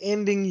get the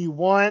ending you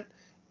want,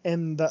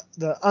 and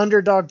the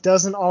underdog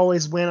doesn't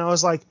always win. I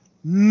was like,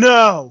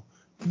 no.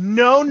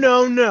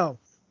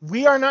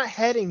 We are not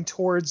heading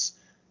towards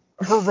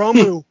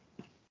Hiromu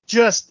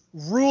just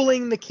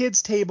ruling the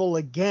kids' table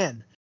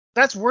again.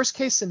 That's worst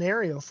case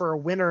scenario for a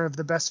winner of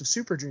the best of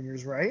Super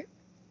Juniors, right?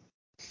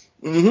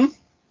 I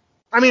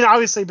mean,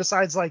 obviously,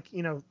 besides like,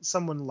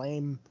 someone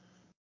lame,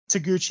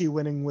 Taguchi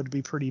winning would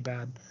be pretty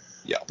bad.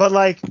 Yeah. But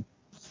like,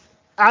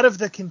 out of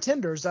the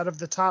contenders, out of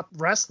the top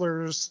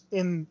wrestlers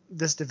in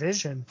this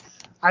division,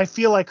 I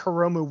feel like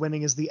Hiromu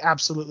winning is the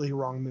absolutely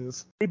wrong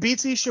move. He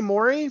beats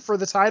Ishimori for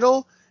the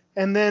title,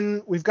 and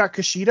then we've got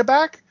Kushida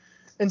back,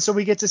 and so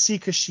we get to see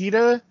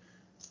Kushida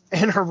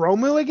and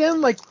Hiromu again.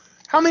 Like,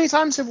 how many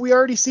times have we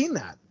already seen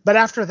that? But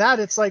after that,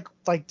 it's like,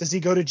 does he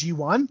go to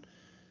G1?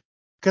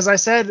 Because I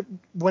said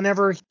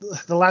whenever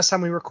the last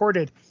time we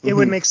recorded, it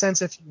would make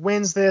sense if he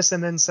wins this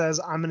and then says,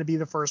 I'm going to be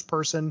the first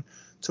person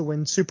to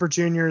win Super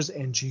Juniors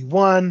and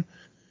G1.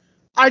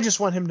 I just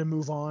want him to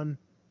move on.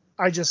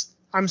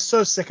 I'm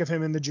so sick of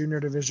him in the junior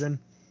division.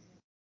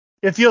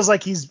 It feels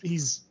like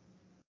he's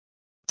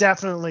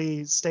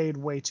definitely stayed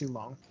way too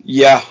long.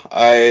 Yeah,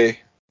 I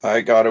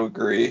got to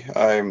agree.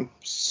 I'm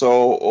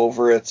so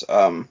over it.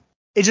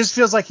 It just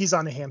feels like he's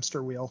on a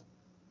hamster wheel.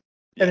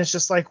 Yeah. And it's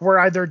just like we're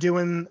either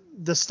doing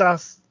the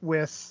stuff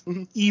with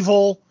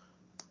Evil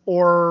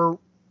or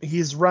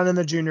he's running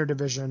the junior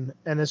division.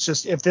 And it's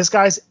just, if this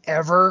guy's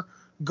ever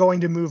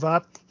going to move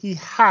up, he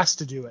has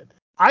to do it.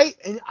 I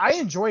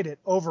enjoyed it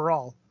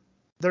overall.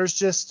 There's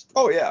just...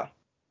 Oh, yeah.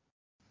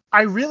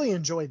 I really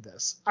enjoyed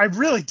this. I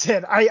really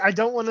did. I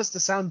don't want us to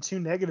sound too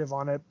negative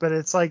on it, but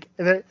it's like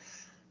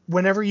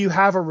whenever you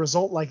have a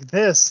result like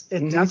this,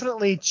 it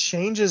definitely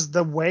changes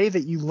the way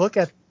that you look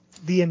at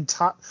the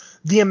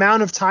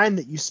amount of time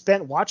that you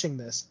spent watching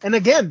this. And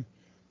again,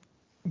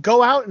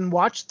 go out and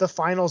watch the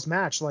finals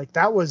match. Like,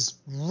 that was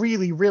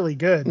really, really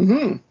good.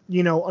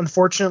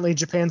 Unfortunately,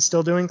 Japan's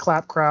still doing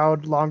clap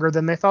crowd longer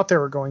than they thought they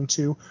were going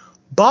to,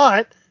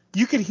 but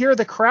you could hear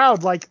the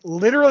crowd like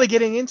literally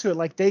getting into it.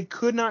 Like, they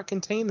could not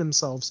contain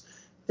themselves.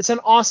 It's an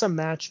awesome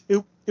match.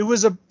 It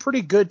was a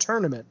pretty good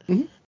tournament.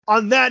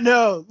 On that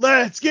note,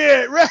 let's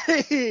get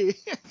ready.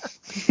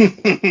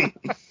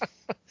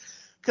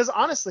 Because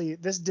honestly,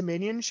 this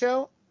Dominion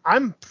show,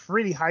 I'm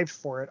pretty hyped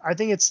for it. I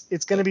think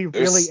it's going to be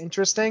really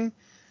interesting,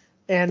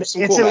 and it's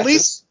cool at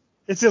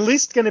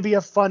least going to be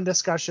a fun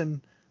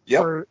discussion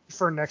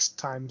for next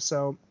time.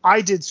 So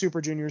I did Super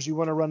Juniors. You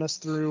want to run us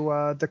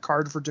through the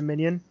card for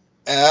Dominion?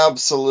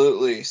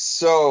 Absolutely.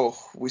 So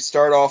we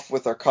start off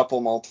with our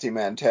couple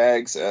multi-man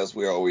tags, as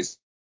we always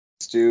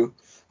do.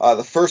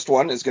 The first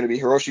one is going to be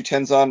Hiroshi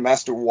Tenzan,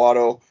 Master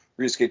Wato,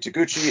 Ryusuke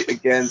Taguchi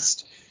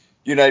against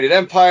United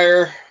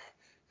Empire,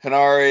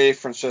 Hanare,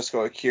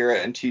 Francesco Akira,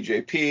 and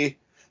TJP.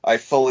 I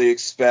fully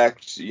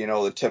expect,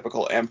 the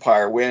typical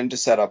Empire win to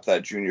set up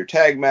that junior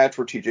tag match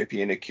where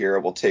TJP and Akira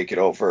will take it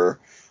over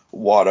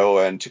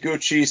Wato and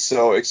Taguchi.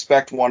 So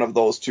expect one of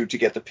those two to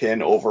get the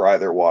pin over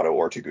either Wato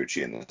or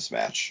Taguchi in this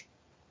match.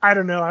 I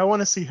don't know. I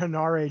want to see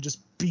Hanare just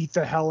beat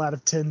the hell out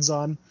of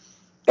Tenzan.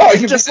 No, he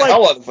can just beat the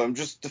hell out of him.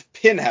 Just the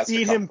pin has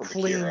to come from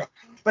clean. Akira.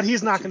 But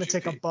he's not going to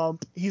take a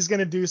bump. He's going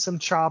to do some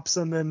chops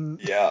and then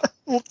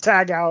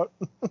tag out.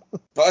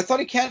 But I thought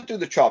he can't do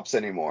the chops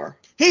anymore.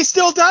 He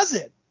still does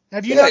it.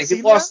 Have you not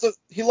seen that?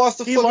 He lost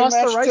the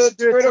match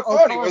to Great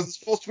Okan. He wasn't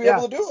supposed to be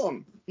able to do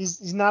them.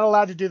 He's not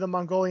allowed to do the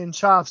Mongolian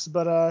chops,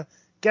 but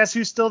guess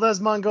who still does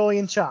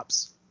Mongolian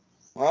chops?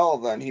 Well,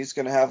 then he's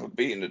going to have a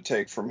beating to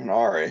take from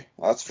Hanare.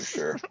 That's for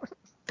sure.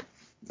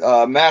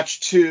 Match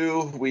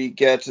 2, we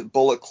get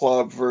Bullet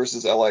Club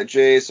versus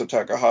LIJ, so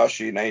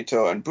Takahashi,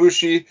 Naito, and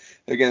Bushi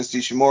against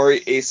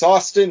Ishimori, Ace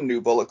Austin,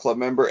 new Bullet Club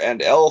member,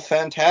 and El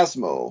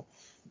Phantasmo.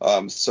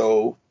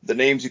 So the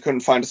names you couldn't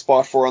find a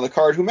spot for on the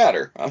card who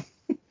matter. Huh?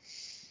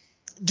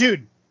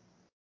 Dude,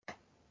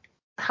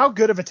 how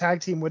good of a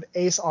tag team would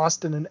Ace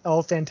Austin and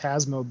El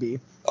Phantasmo be?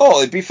 Oh,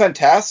 it'd be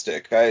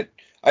fantastic. I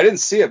didn't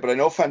see it, but I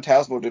know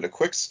Phantasmo did a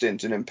quick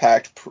stint in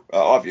Impact,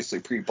 obviously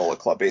pre-Bullet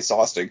Club Ace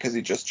Austin because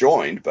he just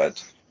joined,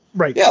 but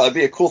right. Yeah, that'd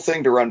be a cool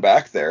thing to run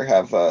back there.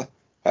 Have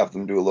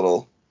them do a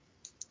little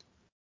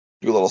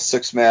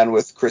 6-man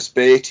with Chris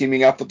Bay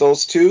teaming up with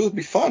those two. It'd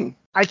be fun.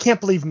 I can't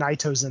believe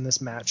Naito's in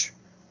this match.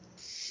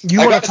 You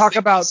want to talk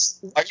about?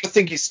 I gotta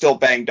think he's still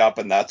banged up,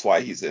 and that's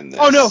why he's in this.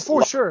 Oh no,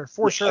 for sure.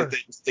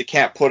 They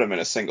can't put him in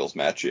a singles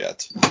match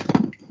yet.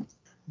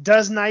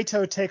 Does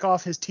Naito take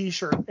off his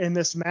T-shirt in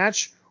this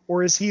match,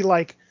 or is he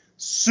like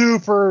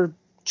super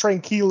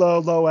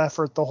tranquilo, low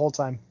effort the whole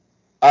time?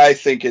 I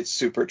think it's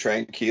super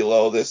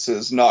tranquilo. This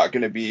is not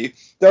going to be.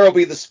 There will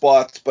be the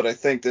spots, but I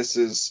think this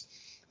is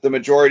the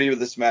majority of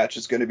this match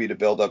is going to be to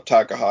build up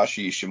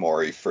Takahashi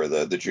Ishimori for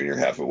the junior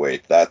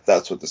heavyweight.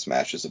 That's what this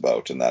match is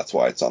about, and that's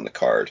why it's on the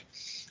card.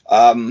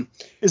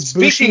 Is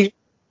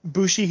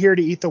Bushi here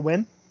to eat the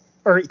win?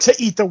 Or to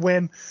eat the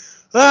win?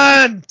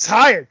 I'm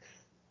tired.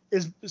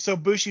 So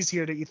Bushi's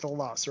here to eat the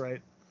loss,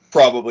 right?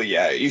 Probably,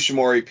 yeah.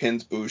 Ishimori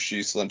pins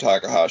Bushi, so then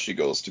Takahashi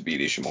goes to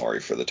beat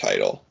Ishimori for the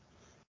title.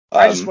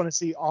 I just want to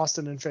see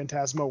Austin and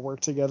Phantasmo work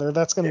together.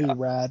 That's going to be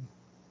rad.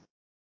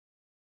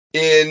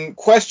 In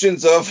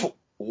questions of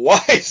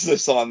why is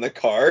this on the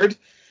card,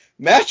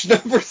 match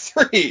number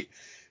 3,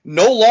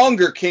 no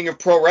longer King of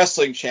Pro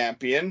Wrestling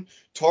champion,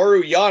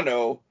 Toru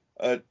Yano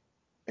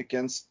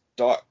against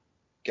Doc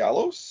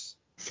Gallows?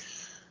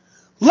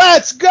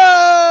 Let's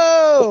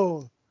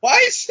go!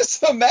 Why is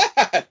this a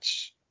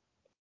match?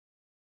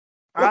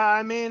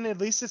 I mean, at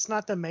least it's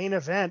not the main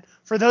event.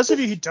 For those of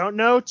you who don't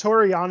know,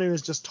 Toru Yano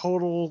is just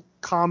total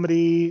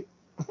comedy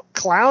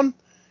clown,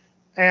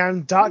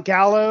 and Doc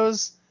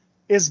Gallows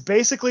is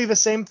basically the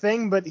same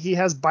thing, but he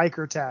has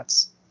biker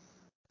tats.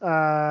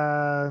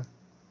 And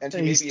he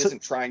maybe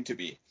isn't trying to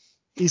be.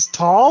 He's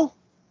tall.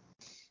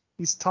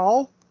 Doc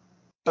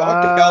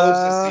Gallows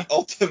is the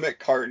ultimate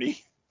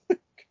carny.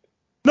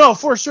 No,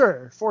 for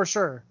sure.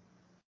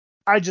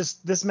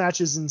 This match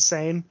is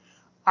insane.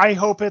 I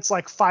hope it's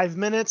like 5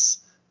 minutes,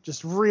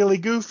 just really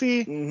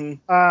goofy.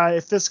 Mm-hmm.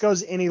 If this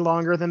goes any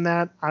longer than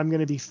that, I'm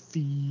going to be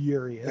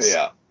furious.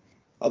 Yeah.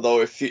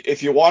 Although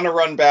if you want to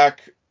run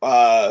back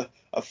a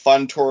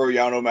fun Toru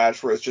Yano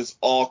match where it's just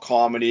all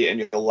comedy and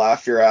you'll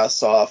laugh your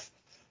ass off,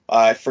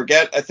 I think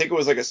it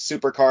was like a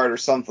super card or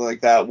something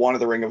like that. One of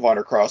the Ring of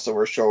Honor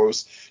crossover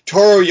shows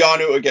Toru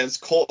Yano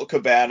against Colt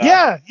Cabana.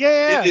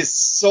 Yeah. It is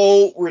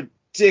so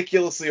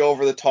ridiculously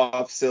over the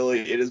top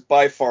silly. It is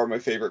by far my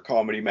favorite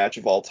comedy match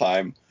of all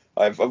time.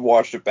 I've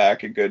watched it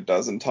back a good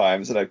dozen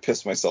times and I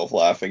piss myself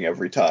laughing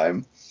every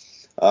time.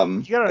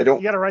 You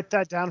gotta write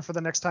that down for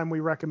the next time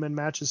we recommend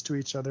matches to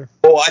each other.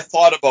 Oh, I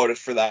thought about it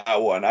for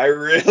that one. I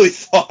really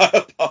thought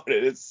about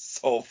it. It's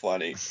so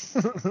funny.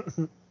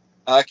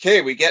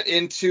 Okay, we get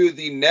into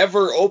the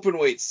Never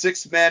Openweight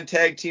 6-man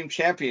Tag Team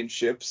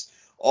Championships,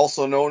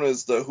 also known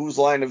as the Whose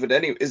Line of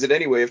Is It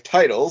Anyway of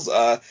titles.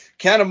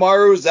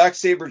 Kanemaru, Zack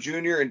Sabre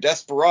Jr., and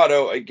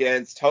Desperado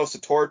against House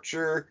of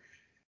Torture,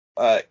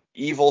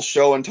 Evil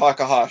Show, and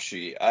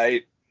Takahashi.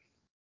 I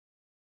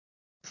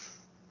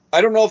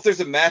don't know if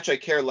there's a match I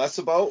care less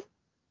about.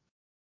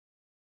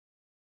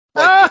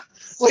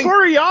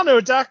 Toru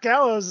Yano, Doc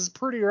Gallows is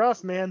pretty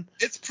rough, man.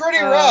 It's pretty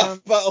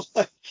rough, but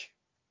like,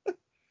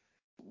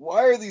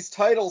 why are these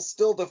titles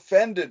still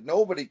defended?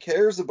 Nobody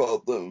cares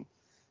about them.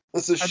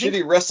 This is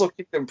shitty Wrestle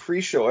Kingdom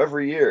pre-show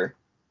every year.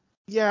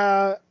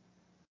 Yeah,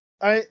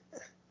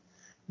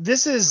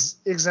 this is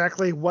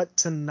exactly what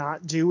to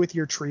not do with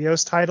your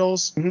trios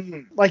titles.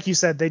 Mm-hmm. Like you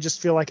said, they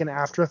just feel like an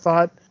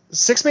afterthought.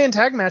 6-man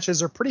tag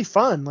matches are pretty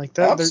fun. Like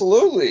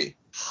absolutely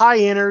high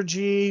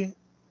energy.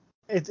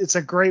 It's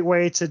a great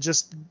way to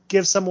just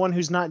give someone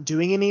who's not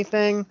doing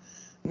anything,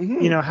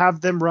 have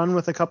them run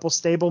with a couple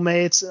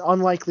stablemates,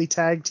 unlikely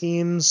tag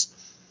teams.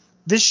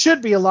 This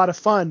should be a lot of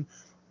fun,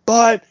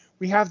 but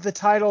we have the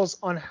titles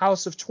on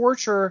House of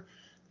Torture,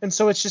 and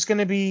so it's just going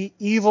to be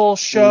Evil,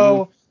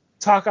 Show,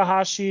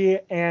 Takahashi,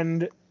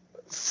 and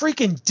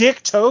freaking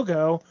Dick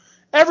Togo.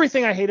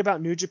 Everything I hate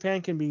about New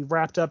Japan can be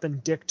wrapped up in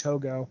Dick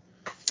Togo.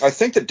 I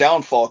think the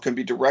downfall can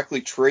be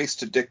directly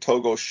traced to Dick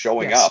Togo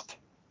showing up.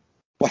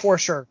 For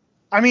sure.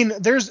 I mean,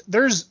 there's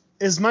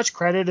as much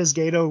credit as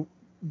Gato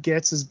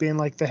gets as being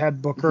like the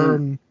head booker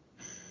and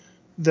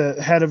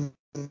the head of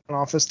an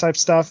office type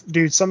stuff.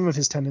 Dude, some of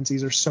his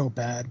tendencies are so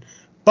bad.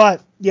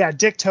 But yeah,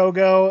 Dick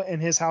Togo and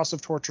his House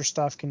of Torture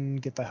stuff can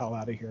get the hell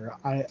out of here.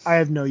 I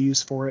have no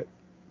use for it.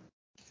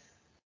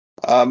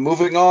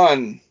 Moving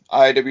on,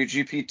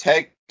 IWGP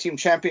Tag Team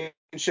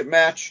Championship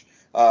match.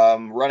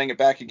 Running it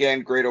back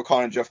again, Great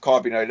O'Connor and Jeff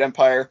Cobb, United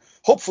Empire.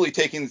 Hopefully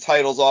taking the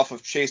titles off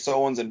of Chase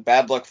Owens and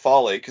Bad Luck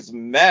Fale, because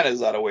man, is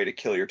that a way to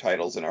kill your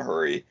titles in a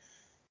hurry.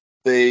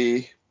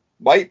 They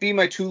might be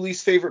my two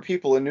least favorite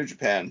people in New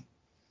Japan.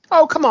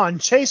 Oh, come on.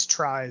 Chase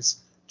tries.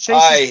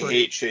 I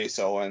hate Chase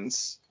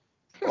Owens.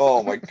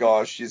 Oh my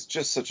gosh, he's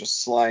just such a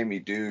slimy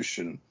douche,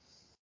 and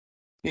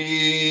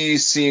he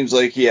seems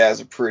like he has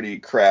a pretty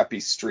crappy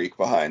streak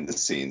behind the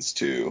scenes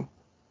too.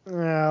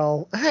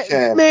 Well,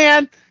 hey,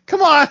 man,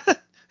 come on.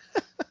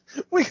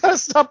 We gotta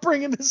stop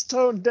bringing this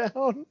tone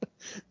down.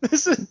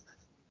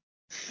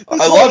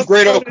 I love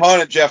Great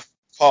O'Connor and Jeff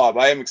Cobb.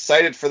 I am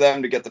excited for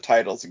them to get the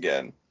titles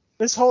again.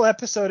 This whole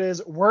episode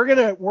is we're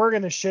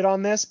gonna shit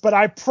on this, but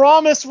I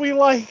promise we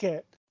like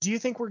it. Do you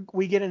think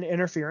we get an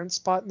interference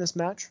spot in this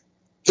match?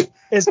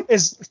 Is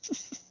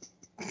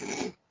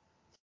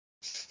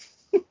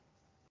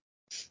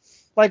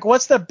like,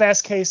 what's the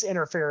best case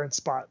interference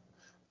spot?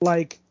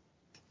 Like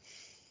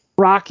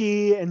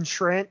Rocky and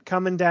Trent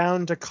coming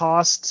down to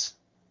cost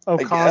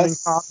O'Connor and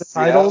Cobb the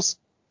titles.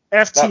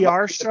 Yeah.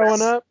 FTR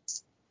showing up.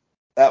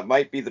 That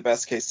might be the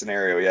best case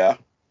scenario, yeah.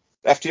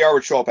 FTR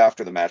would show up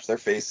after the match. They're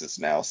faces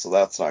now, so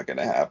that's not going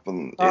to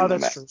happen in the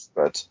match. True.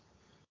 But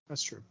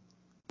that's true.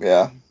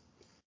 Yeah.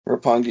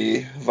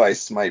 Roppongi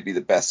Vice might be the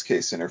best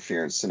case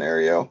interference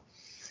scenario.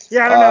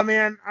 Yeah, I don't know,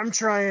 man. I'm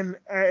trying.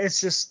 It's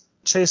just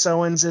Chase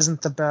Owens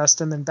isn't the best,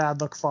 and then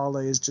Bad Luck Fale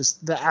is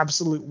just the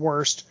absolute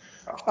worst.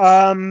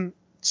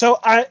 So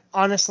I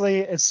honestly,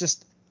 it's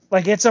just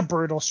like, it's a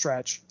brutal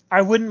stretch.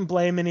 I wouldn't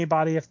blame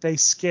anybody if they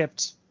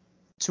skipped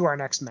to our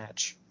next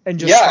match and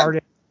just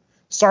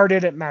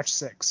started at match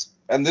 6.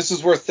 And this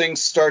is where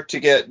things start to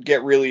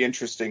get really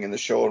interesting in the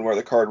show and where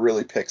the card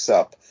really picks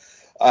up.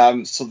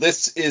 So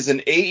this is an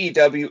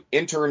AEW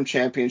Interim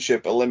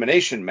Championship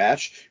elimination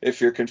match.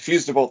 If you're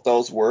confused about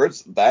those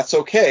words, that's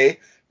okay.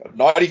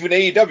 Not even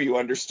AEW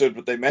understood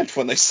what they meant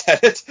when they said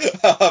it.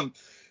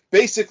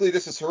 Basically,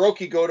 this is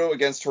Hiroki Goto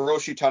against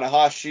Hiroshi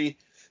Tanahashi.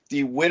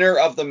 The winner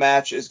of the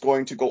match is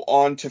going to go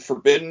on to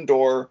Forbidden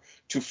Door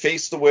to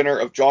face the winner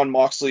of Jon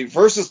Moxley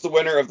versus the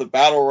winner of the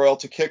Battle Royal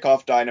to kick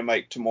off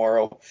Dynamite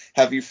tomorrow.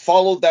 Have you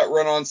followed that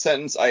run-on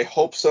sentence? I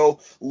hope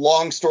so.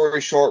 Long story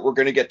short, we're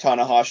going to get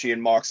Tanahashi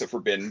and Mox at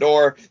Forbidden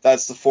Door.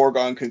 That's the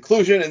foregone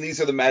conclusion, and these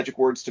are the magic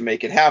words to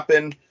make it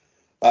happen.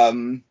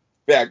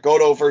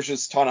 Goto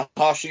versus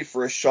Tanahashi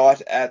for a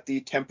shot at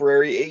the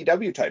temporary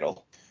AEW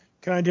title.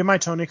 Can I do my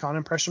Tony Khan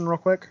impression real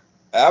quick?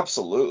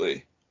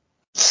 Absolutely.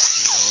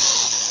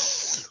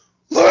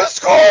 Let's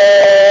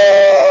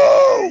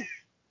go!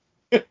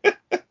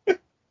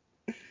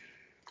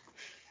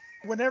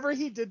 Whenever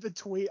he did the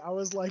tweet, I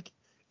was like,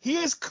 he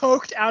is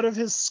coked out of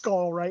his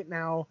skull right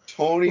now.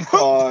 Tony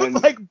Khan.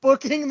 Like,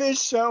 booking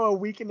this show a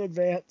week in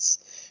advance.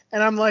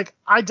 And I'm like,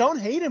 I don't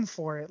hate him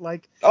for it.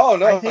 Like, oh,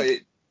 no.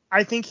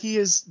 I think he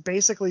has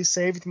basically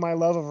saved my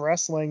love of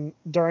wrestling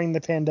during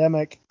the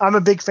pandemic. I'm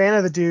a big fan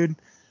of the dude.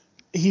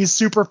 He's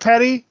super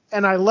petty,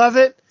 and I love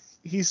it.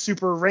 He's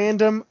super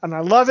random, and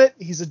I love it.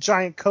 He's a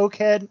giant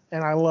cokehead,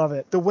 and I love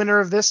it. The winner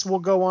of this will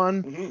go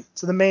on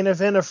to the main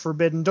event of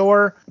Forbidden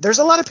Door. There's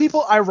a lot of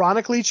people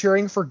ironically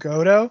cheering for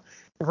Goto.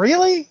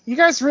 Really? You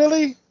guys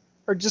really?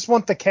 Or just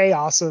want the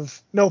chaos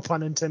of, no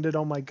pun intended,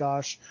 oh my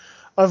gosh,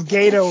 of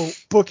Gato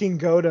booking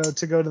Goto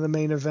to go to the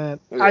main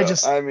event? Yeah,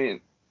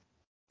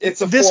 it's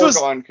a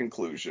foregone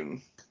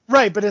conclusion.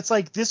 Right, but it's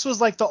like, this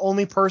was like the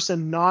only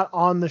person not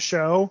on the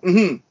show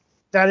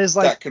that is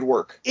like, that could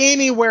work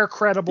anywhere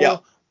credible. Yeah.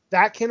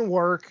 That can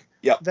work.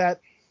 Yeah.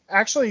 That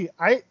actually,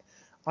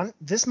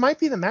 this might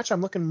be the match I'm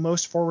looking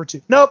most forward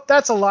to. Nope,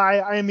 that's a lie.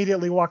 I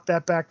immediately walked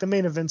that back. The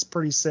main event's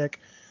pretty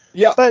sick.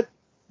 Yeah. But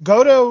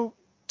Goto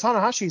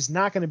Tanahashi is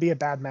not going to be a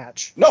bad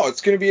match. No,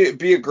 it's going to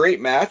be a great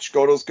match.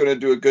 Goto's going to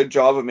do a good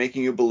job of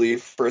making you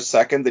believe for a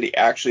second that he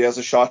actually has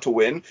a shot to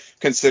win,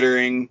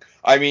 considering,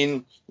 I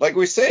mean, like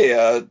we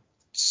say,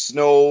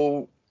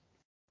 Snow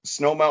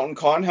Mountain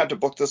Khan had to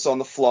book this on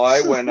the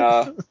fly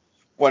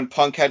when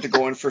Punk had to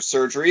go in for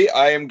surgery.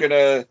 I'm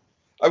gonna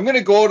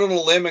go out on a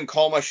limb and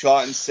call my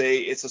shot and say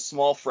it's a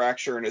small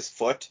fracture in his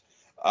foot.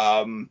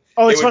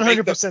 It's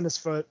 100% his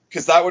foot.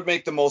 Because that would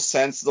make the most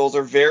sense. Those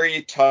are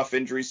very tough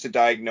injuries to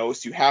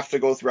diagnose. You have to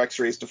go through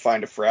x-rays to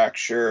find a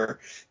fracture.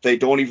 They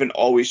don't even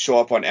always show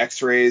up on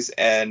x-rays.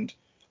 And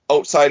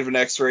outside of an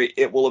x-ray,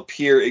 it will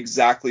appear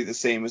exactly the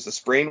same as a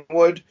sprain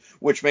would,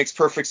 which makes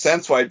perfect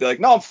sense. Why I'd be like,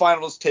 no, I'm fine.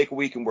 I'll just take a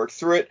week and work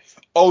through it.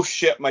 Oh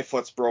shit, my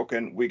foot's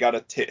broken. We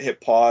got to hit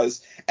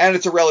pause. And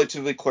it's a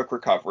relatively quick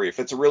recovery. If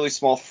it's a really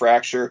small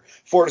fracture,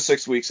 4 to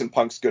 6 weeks and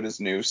Punk's good as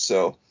new.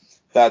 So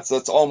that's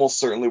almost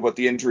certainly what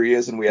the injury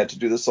is. And we had to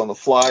do this on the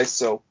fly.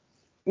 So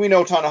we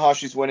know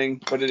Tanahashi's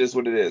winning, but it is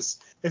what it is.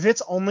 If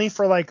it's only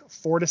for like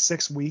 4 to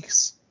 6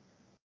 weeks,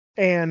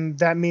 and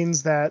that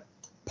means that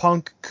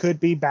Punk could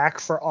be back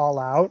for All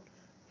Out,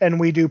 and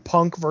we do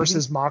Punk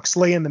versus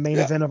Moxley in the main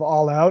event of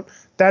All Out,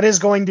 that is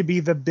going to be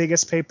the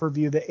biggest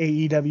pay-per-view that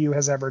AEW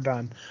has ever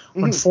done.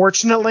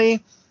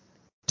 Unfortunately,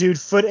 dude,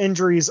 foot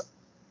injuries,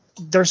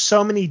 there's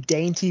so many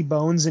dainty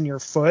bones in your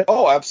foot.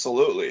 Oh,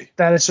 absolutely.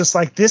 That it's just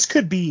like, this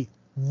could be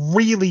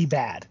really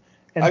bad.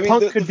 And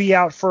Punk could be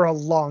out for a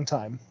long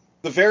time.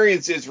 The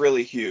variance is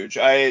really huge.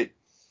 I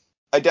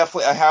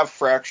have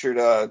fractured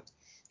a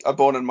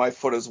bone in my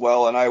foot as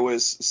well, and I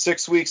was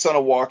 6 weeks on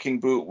a walking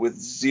boot with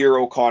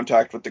zero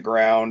contact with the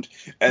ground,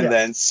 and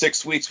then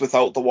 6 weeks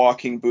without the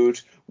walking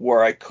boot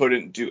where I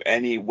couldn't do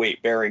any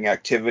weight-bearing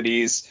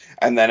activities,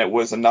 and then it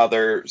was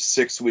another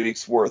 6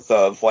 weeks worth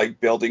of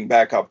like building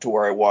back up to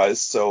where I was.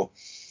 So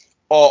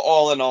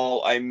all in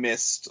all, I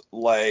missed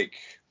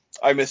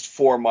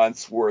 4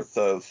 months worth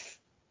of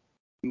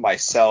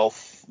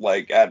myself,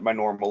 like at my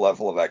normal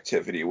level of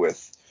activity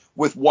with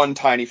one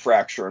tiny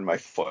fracture in my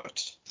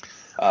foot.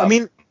 I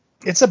mean,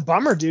 it's a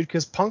bummer, dude,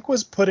 because Punk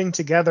was putting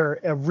together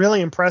a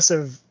really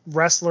impressive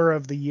Wrestler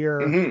of the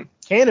Year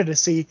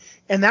candidacy,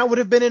 and that would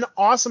have been an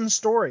awesome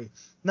story.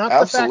 Not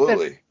the fact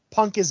that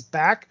Punk is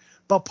back,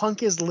 but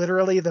Punk is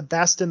literally the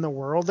best in the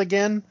world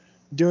again,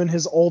 doing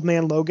his old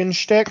man Logan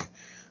shtick.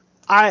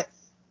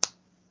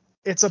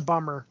 It's a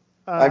bummer.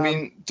 I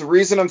mean, the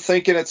reason I'm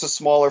thinking it's a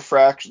smaller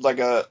fracture, like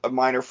a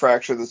minor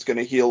fracture that's going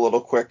to heal a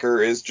little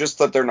quicker, is just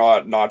that they're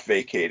not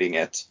vacating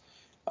it.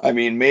 I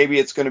mean, maybe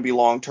it's going to be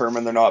long term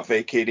and they're not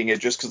vacating it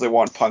just because they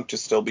want Punk to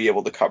still be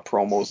able to cut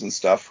promos and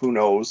stuff. Who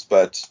knows?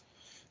 But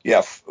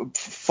yeah,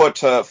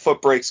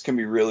 foot breaks can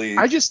be really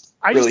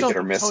really hit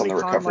or miss on the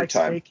recovery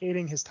time.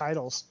 Vacating his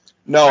titles.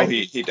 No,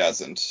 he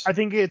doesn't. I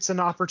think it's an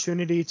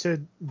opportunity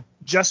to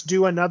just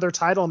do another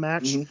title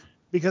match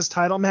because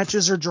title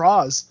matches are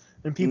draws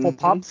and people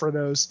pop for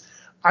those.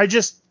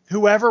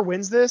 Whoever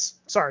wins this,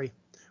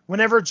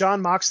 whenever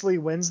Jon Moxley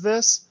wins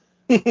this.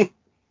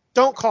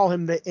 Don't call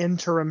him the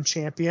interim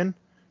champion.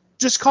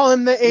 Just call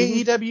him the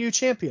AEW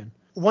champion.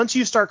 Once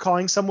you start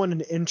calling someone an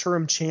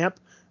interim champ,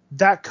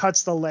 that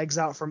cuts the legs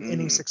out from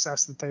any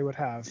success that they would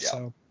have. Yeah.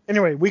 So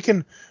anyway, we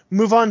can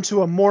move on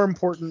to a more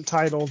important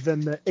title than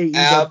the AEW.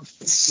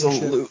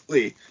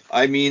 Absolutely.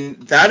 I mean,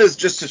 that is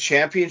just a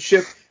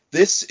championship.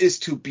 This is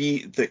to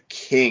be the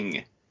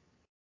king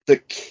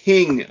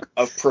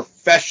of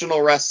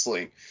professional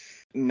wrestling.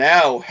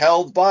 Now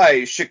held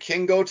by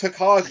Shikingo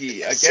Takagi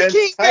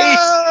against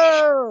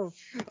Taichi.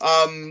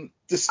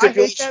 The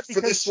stipulation for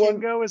this one.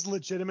 Shingo is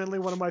legitimately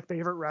one of my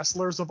favorite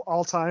wrestlers of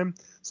all time.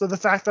 So the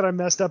fact that I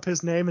messed up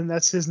his name and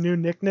that's his new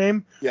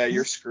nickname. Yeah,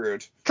 you're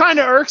screwed. Kind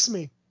of irks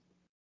me.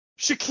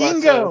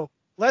 Shikingo,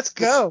 let's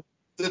go.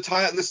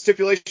 The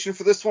stipulation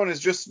for this one is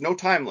just no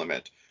time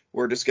limit.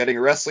 We're just getting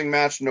a wrestling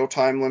match, no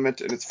time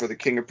limit, and it's for the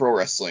King of Pro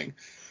Wrestling.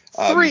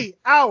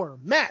 3-hour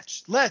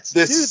match. Let's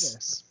do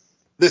this.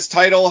 This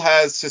title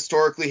has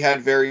historically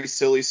had very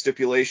silly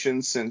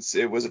stipulations since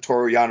it was a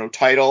Toru Yano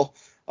title.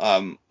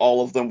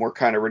 All of them were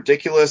kind of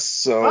ridiculous.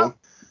 So,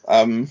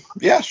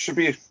 should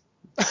be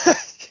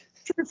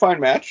a fine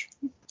match.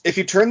 If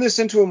you turn this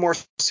into a more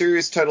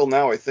serious title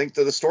now, I think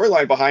that the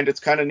storyline behind it's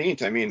kind of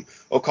neat. I mean,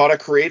 Okada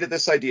created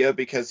this idea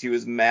because he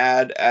was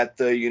mad at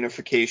the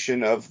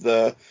unification of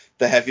the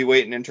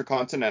heavyweight and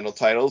intercontinental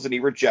titles, and he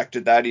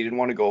rejected that. He didn't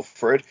want to go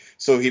for it.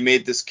 So he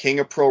made this King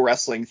of Pro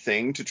Wrestling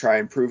thing to try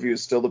and prove he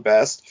was still the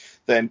best.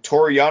 Then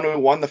Toru Yano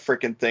won the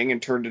frickin' thing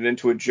and turned it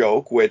into a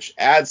joke, which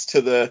adds to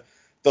the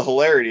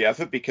hilarity of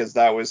it because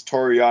that was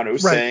Toru Yano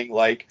saying,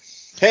 like,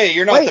 hey,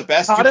 you're not the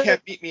best. You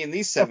can't beat me in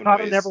these 7 ways.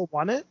 Okada never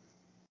won it?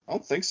 I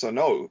don't think so,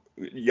 no.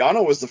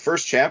 Yano was the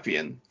first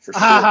champion, for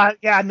sure.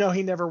 Yeah, no,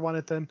 he never won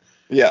it then.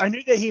 Yeah. I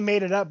knew that he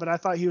made it up, but I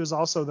thought he was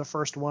also the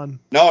first one.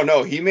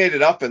 No, he made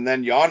it up, and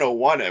then Yano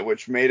won it,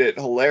 which made it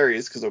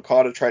hilarious, because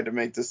Okada tried to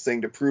make this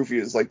thing to prove he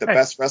was, like, the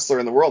best wrestler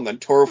in the world, and then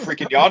Toru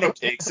freaking Yano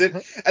takes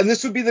it, and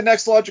this would be the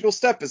next logical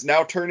step, is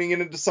now turning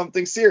it into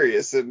something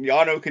serious, and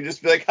Yano can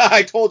just be like,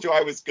 I told you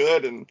I was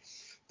good, and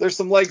there's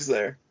some legs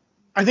there.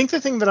 I think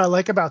the thing that I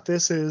like about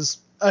this is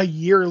a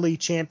yearly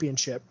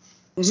championship.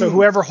 So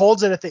whoever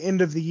holds it at the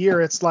end of the year,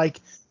 it's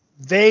like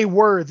they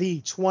were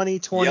the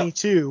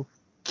 2022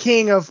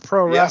 King of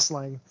Pro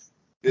Wrestling.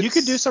 You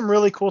could do some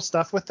really cool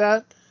stuff with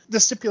that. The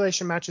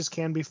stipulation matches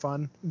can be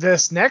fun.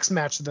 This next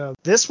match, though,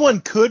 this one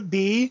could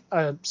be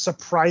a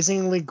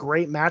surprisingly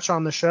great match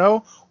on the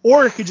show,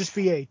 or it could just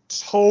be a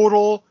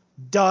total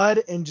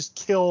dud and just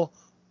kill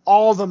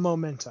all the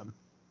momentum.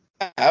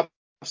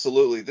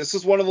 Absolutely. This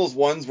is one of those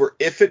ones where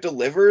if it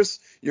delivers,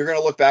 you're going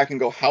to look back and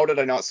go, how did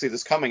I not see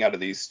this coming out of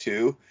these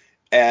two?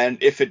 And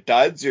if it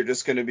does, you're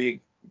just going to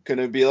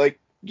be like,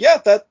 Yeah,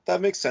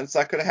 that makes sense.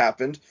 That could have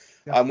happened.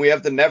 Yeah. We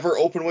have the Never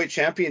Openweight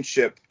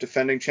Championship.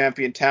 Defending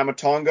champion Tama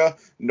Tonga,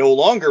 no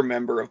longer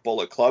member of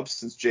Bullet Club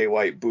since Jay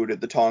White booted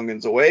the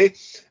Tongans away,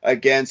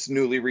 against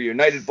newly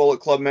reunited Bullet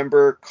Club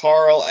member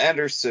Carl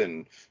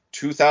Anderson,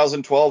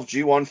 2012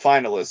 G1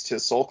 finalist,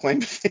 his sole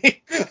claim to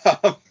fame.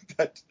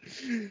 But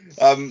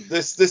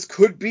this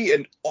could be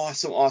an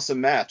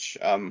awesome match.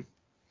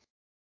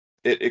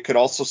 It could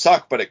also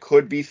suck, but it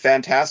could be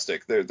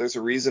fantastic. There's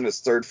a reason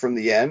it's third from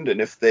the end, and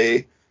if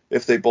they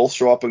both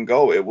show up and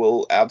go, it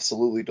will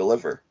absolutely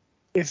deliver.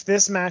 If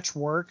this match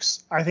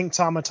works, I think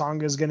Tama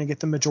Tonga is going to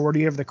get the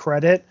majority of the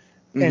credit,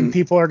 Mm-hmm. and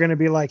people are going to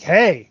be like,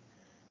 hey,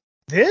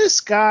 this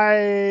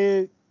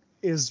guy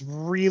is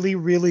really,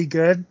 really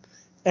good.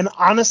 And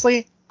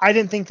honestly, I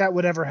didn't think that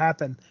would ever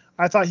happen.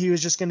 I thought he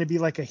was just going to be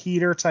like a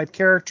heater type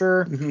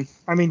character. Mm-hmm.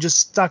 I mean, just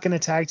stuck in a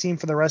tag team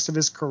for the rest of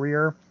his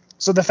career.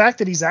 So the fact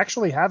that he's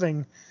actually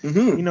having,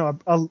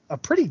 a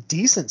pretty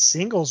decent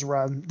singles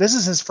run. This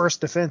is his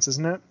first defense,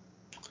 isn't it?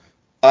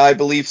 I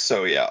believe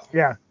so, yeah.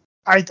 Yeah.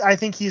 I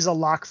think he's a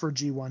lock for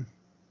G1,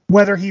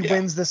 whether he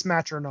wins this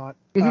match or not.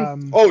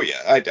 Mm-hmm.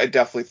 I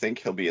definitely think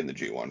he'll be in the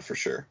G1 for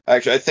sure.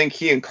 Actually, I think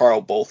he and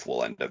Carl both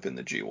will end up in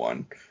the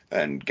G1,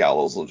 and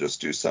Gallows will just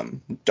do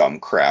some dumb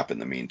crap in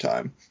the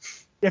meantime.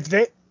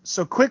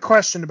 So quick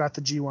question about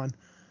the G1.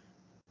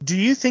 Do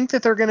you think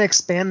that they're going to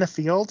expand the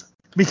field?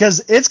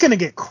 Because it's going to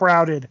get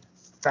crowded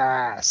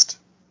fast.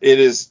 It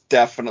is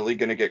definitely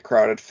going to get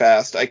crowded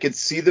fast. I could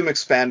see them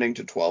expanding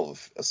to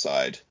 12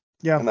 aside.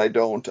 Yeah. And I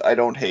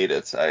don't hate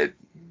it.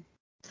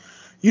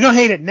 You don't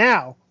hate it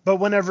now, but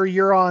whenever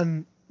you're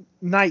on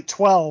night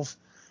 12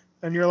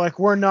 and you're like,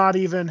 we're not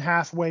even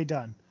halfway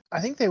done.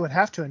 I think they would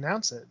have to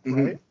announce it,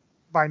 right?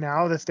 By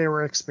now, if they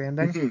were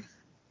expanding. Mm-hmm.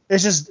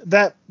 It's just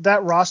that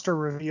roster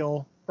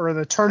reveal, or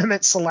the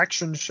tournament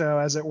selection show,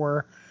 as it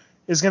were,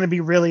 is going to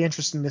be really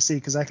interesting to see,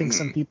 because I think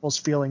some people's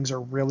feelings are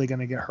really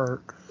going to get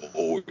hurt.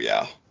 Oh,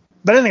 yeah.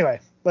 But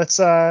anyway, let's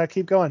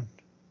keep going.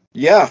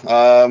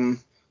 Yeah.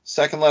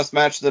 Second last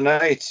match of the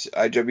night,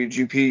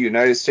 IWGP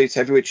United States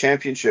Heavyweight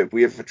Championship.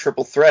 We have a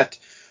triple threat.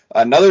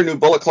 Another new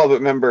Bullet Club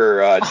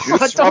member,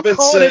 Juice Don't Robinson.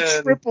 call it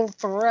a triple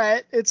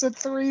threat. It's a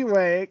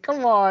three-way.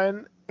 Come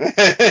on.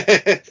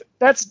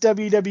 That's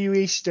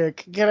WWE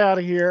shtick. Get out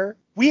of here.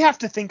 We have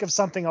to think of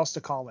something else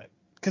to call it,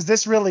 because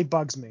this really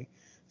bugs me.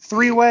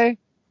 Three-way,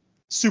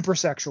 super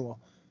sexual.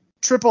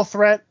 Triple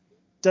threat,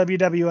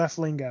 WWF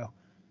lingo.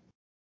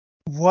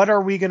 What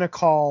are we going to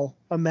call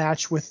a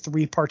match with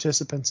 3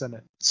 participants in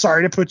it?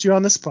 Sorry to put you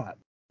on the spot.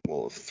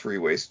 Well, if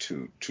three-way's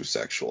too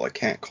sexual, I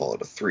can't call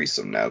it a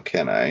threesome now,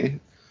 can I?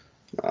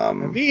 I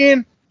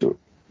mean, do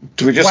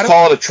we just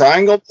call it a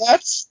triangle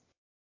match?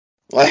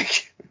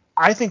 Like,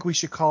 I think we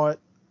should call it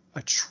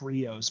a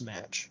trios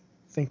match.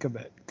 Think of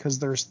it, because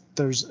there's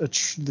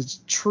the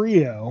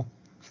trio.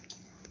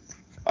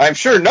 I'm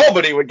sure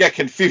nobody would get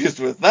confused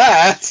with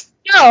that.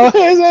 No,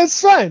 that's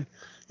fine.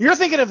 You're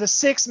thinking of the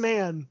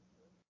 6-man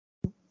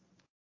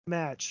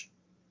match.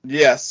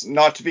 Yes,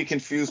 not to be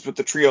confused with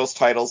the trios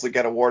titles that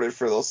get awarded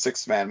for those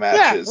 6-man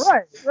matches.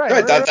 Yeah,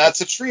 right. That's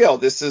a trio.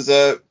 This is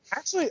a...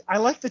 Actually, I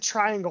like the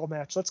triangle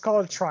match. Let's call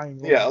it a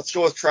triangle. Yeah, match. Let's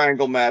go with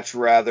triangle match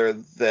rather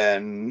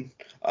than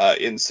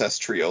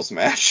incest trios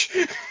match.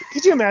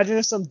 Could you imagine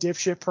if some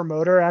dipshit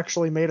promoter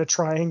actually made a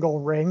triangle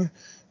ring,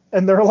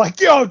 and they're like,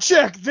 yo,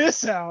 check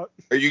this out?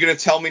 Are you going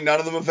to tell me none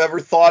of them have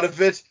ever thought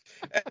of it?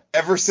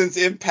 Ever since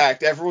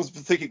Impact, everyone's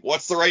been thinking,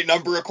 what's the right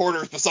number of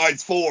corners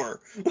besides 4?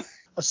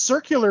 A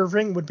circular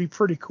ring would be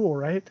pretty cool,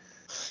 right?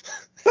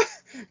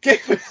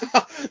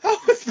 How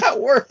does that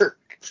work?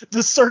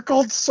 The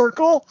circled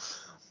circle?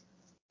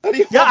 How do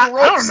you Yeah, hold the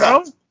ropes I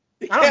don't up? know.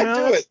 You I don't can't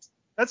know. do it.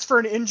 That's for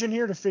an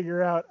engineer to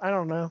figure out. I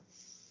don't know.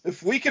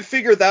 If we could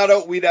figure that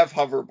out, we'd have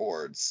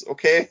hoverboards,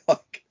 okay?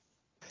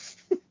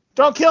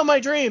 Don't kill my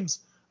dreams.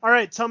 All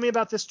right, tell me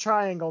about this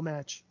triangle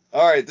match.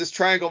 All right, this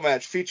triangle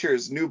match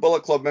features new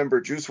Bullet Club member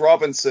Juice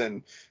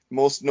Robinson,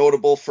 most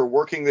notable for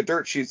working the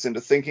dirt sheets into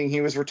thinking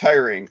he was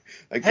retiring,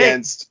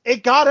 against... Hey,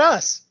 it got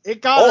us.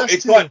 It got us,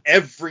 it too. got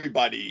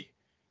everybody.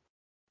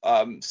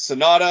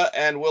 Sonata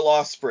and Will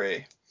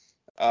Ospreay.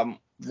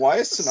 Why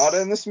is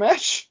Sonata in this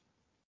match?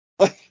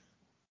 Like,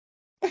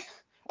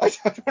 I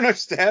don't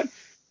understand.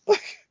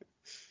 Like,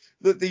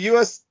 the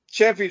U.S.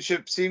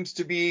 Championship seems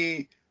to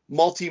be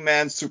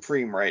multi-man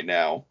supreme right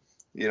now.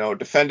 You know,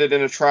 defended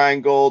in a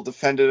triangle,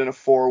 defended in a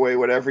 4-way,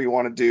 whatever you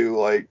want to do.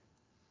 Like,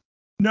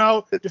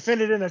 no,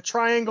 defended in a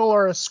triangle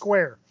or a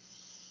square.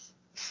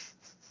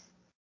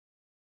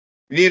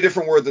 You need a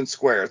different word than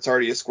square. It's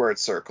already a squared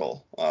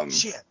circle.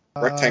 Shit.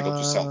 Rectangle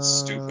just sounds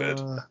stupid.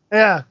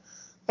 Yeah,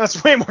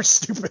 that's way more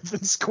stupid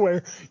than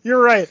square.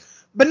 You're right.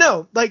 But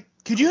no, like,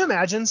 could you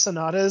imagine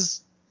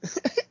Sonata's...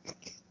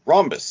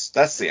 Rhombus.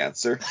 That's the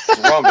answer. It's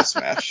a rhombus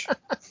match.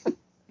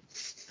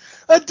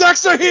 A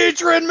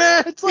dexahedron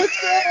match!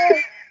 Let's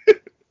go!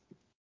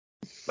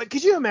 But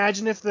could you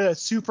imagine if the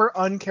super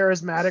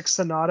uncharismatic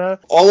Sonata...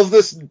 All of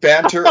this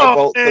banter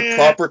about the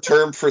proper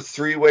term for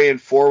 3-way and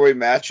 4-way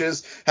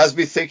matches has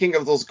me thinking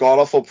of those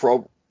god-awful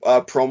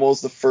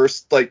promos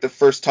the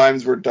first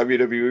times where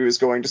WWE was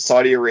going to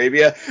Saudi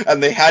Arabia,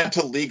 and they had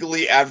to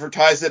legally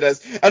advertise it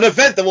as an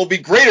event that will be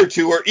greater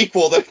to or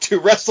equal to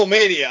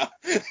WrestleMania.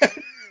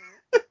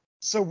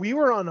 So we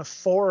were on a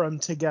forum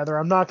together.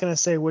 I'm not going to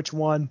say which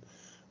one.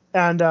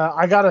 And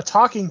I got a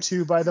talking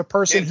to by the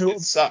person who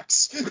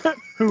sucks.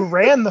 who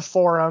ran the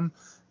forum,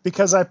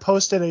 because I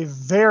posted a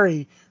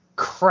very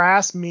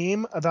crass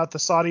meme about the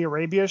Saudi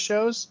Arabia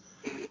shows.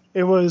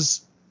 It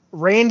was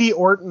Randy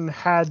Orton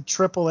had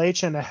Triple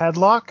H in a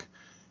headlock,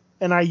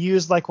 and I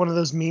used like one of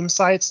those meme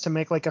sites to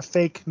make like a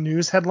fake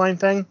news headline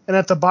thing. And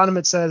at the bottom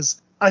it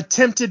says,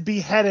 "Attempted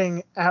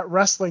beheading at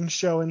wrestling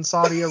show in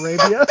Saudi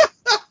Arabia."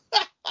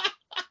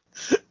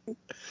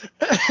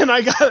 And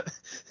I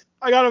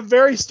got a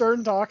very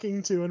stern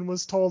talking to and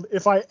was told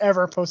if I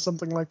ever post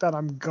something like that,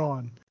 I'm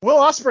gone. Will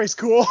Ospreay's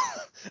cool.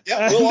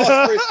 Yeah, Will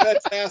Ospreay's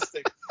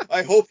fantastic.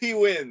 I hope he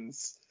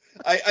wins.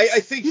 I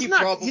think he's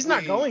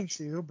not going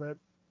to, but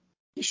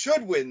he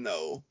should win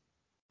though.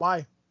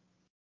 Why?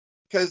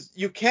 Because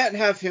you can't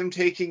have him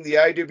taking the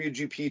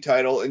IWGP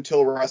title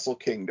until Wrestle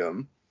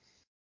Kingdom.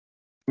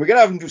 We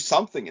gotta have him do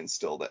something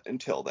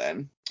until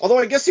then. Although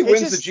I guess he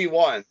wins the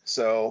G1,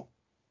 so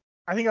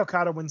I think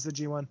Okada wins the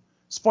G1.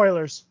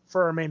 Spoilers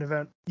for our main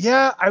event.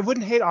 Yeah, I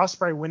wouldn't hate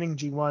Ospreay winning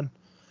G1.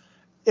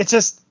 It's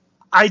just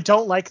I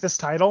don't like this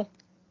title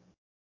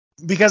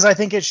because I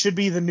think it should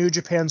be the New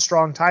Japan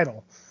Strong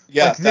title.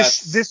 Yeah, like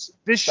this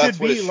should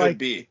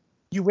be.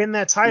 You win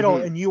that title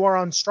and you are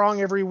on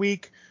Strong every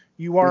week.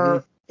 You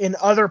are in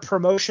other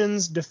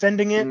promotions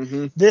defending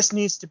it. This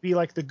needs to be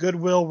like the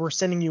goodwill. We're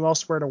sending you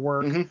elsewhere to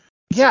work.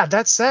 Yeah,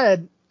 that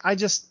said,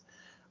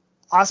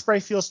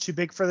 Ospreay feels too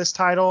big for this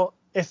title.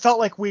 It felt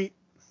like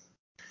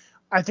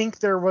I think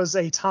there was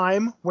a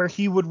time where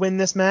he would win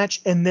this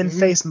match and then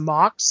face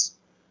Mox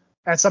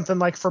at something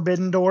like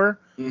Forbidden Door.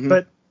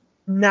 But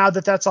now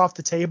that that's off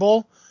the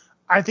table,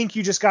 I think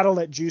you just got to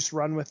let Juice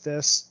run with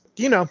this.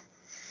 Yeah.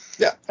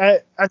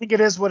 I think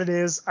it is what it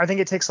is. I think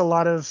it takes a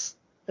lot of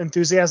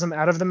enthusiasm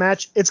out of the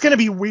match. It's going to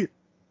be weird.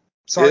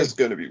 Sorry. It is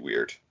going to be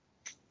weird.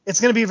 It's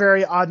going to be a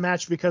very odd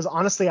match because,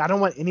 honestly, I don't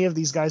want any of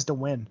these guys to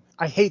win.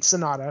 I hate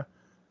Sonata.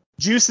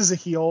 Juice is a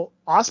heel.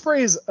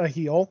 Ospreay is a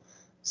heel.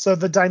 So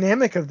the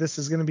dynamic of this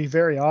is going to be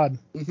very odd.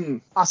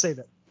 I'll save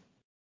it.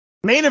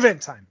 Main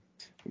event time.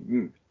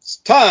 It's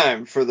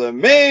time for the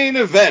main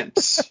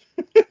event.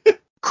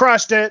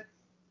 Crushed it.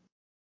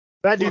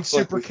 That dude's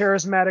super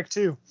charismatic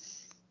too.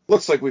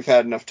 Looks like we've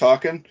had enough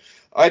talking.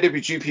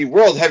 IWGP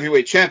World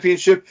Heavyweight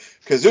Championship.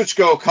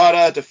 Kazuchika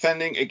Okada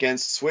defending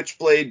against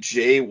Switchblade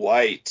Jay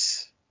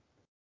White.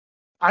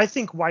 I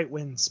think White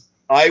wins.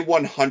 I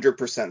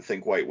 100%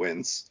 think White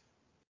wins.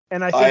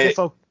 And I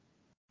think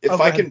if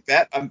I can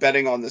bet, I'm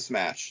betting on this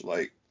match.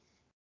 Like,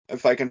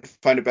 if I can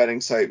find a betting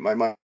site,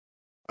 my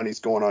money's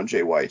going on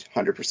Jay White,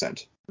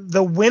 100%.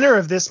 The winner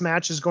of this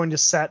match is going to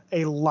set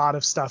a lot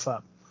of stuff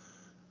up.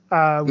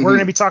 We're going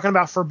to be talking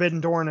about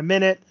Forbidden Door in a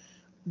minute.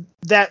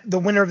 That the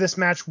winner of this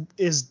match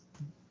is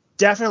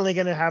definitely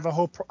going to have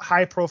a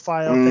high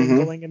profile thing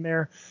going in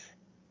there.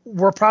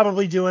 We're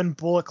probably doing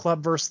Bullet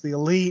Club versus the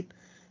Elite.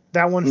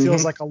 That one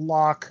feels like a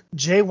lock.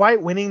 Jay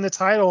White winning the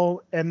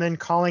title and then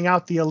calling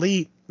out the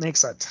Elite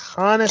makes a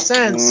ton of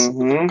sense.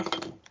 And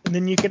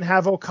then you can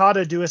have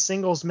Okada do a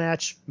singles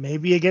match,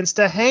 maybe against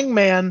a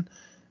Hangman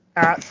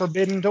at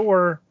Forbidden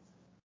Door.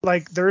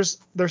 Like there's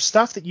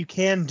stuff that you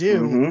can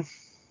do.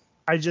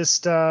 I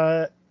just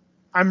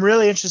I'm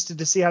really interested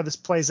to see how this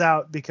plays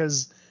out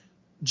because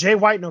Jay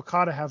White and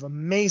Okada have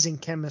amazing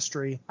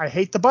chemistry. I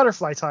hate the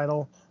butterfly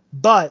title,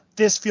 but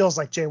this feels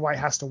like Jay White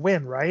has to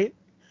win, right?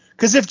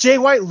 Because if Jay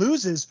White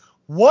loses,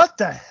 what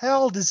the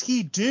hell does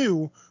he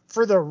do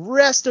for the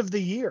rest of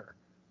the year?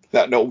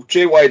 No,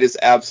 Jay White is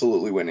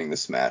absolutely winning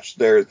this match.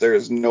 There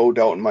is no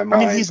doubt in my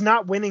mind. I mean, he's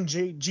not winning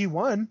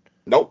G1.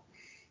 Nope.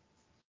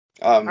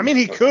 I mean,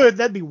 he could.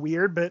 That'd be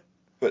weird,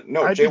 but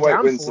no, I'd Jay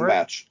White wins the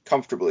match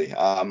comfortably.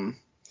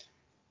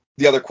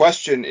 The other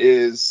question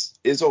is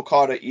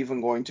Okada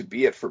even going to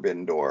be at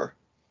Forbidden Door?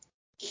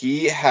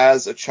 He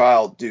has a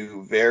child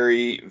due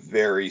very,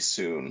 very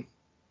soon.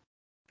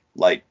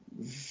 Like,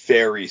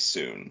 very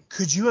soon.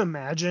 Could you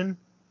imagine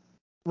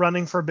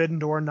running Forbidden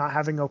Door and not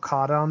having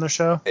Okada on the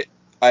show?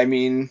 I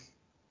mean,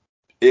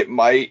 it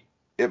might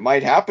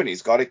happen.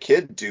 He's got a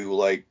kid due,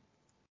 like,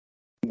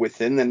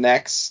 within the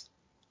next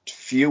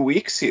few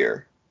weeks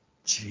here.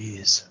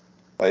 Jeez.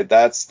 Like,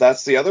 that's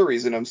the other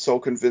reason I'm so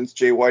convinced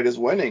Jay White is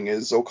winning,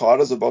 is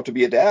Okada's about to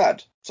be a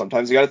dad.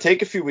 Sometimes you got to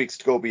take a few weeks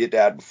to go be a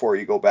dad before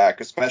you go back,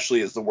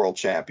 especially as the world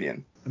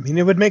champion. I mean,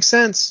 it would make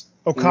sense.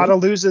 Okada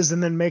loses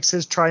and then makes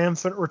his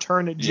triumphant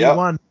return at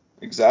G1. Yep,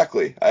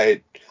 exactly.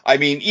 I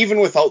mean,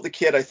 even without the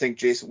kid, I think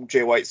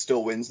Jay White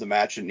still wins the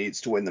match and needs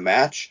to win the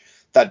match.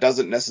 That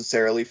doesn't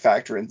necessarily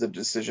factor into the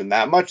decision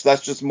that much.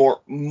 That's just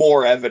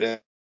more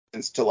evidence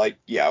to like,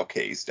 yeah,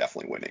 okay, he's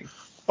definitely winning.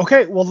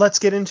 Okay, well, let's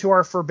get into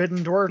our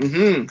Forbidden Door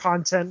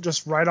content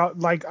just right out.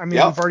 Like, I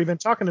mean, we've already been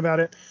talking about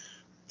it.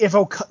 If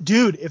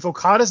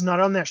Okada's not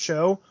on that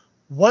show,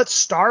 what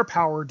star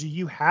power do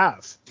you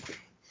have?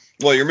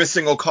 Well, you're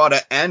missing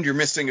Okada and you're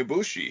missing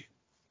Ibushi.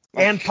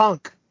 And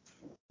Punk.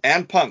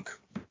 And Punk.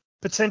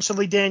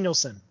 Potentially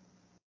Danielson.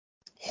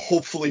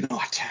 Hopefully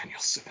not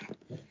Danielson.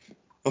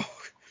 Oh,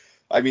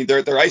 I mean,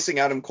 they're icing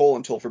Adam Cole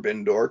until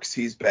Forbidden Door because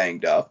he's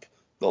banged up.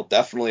 They'll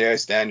definitely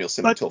ice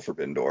Danielson until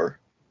Forbidden Door.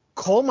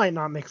 Cole might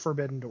not make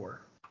Forbidden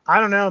Door. I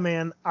don't know,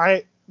 man.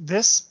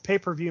 This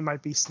pay-per-view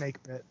might be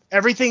snake bit.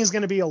 Everything's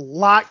going to be a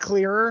lot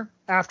clearer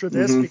after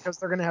this because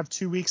they're going to have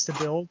 2 weeks to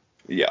build.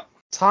 Yeah.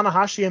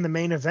 Tanahashi in the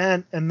main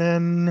event, and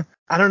then,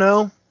 I don't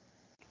know.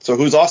 So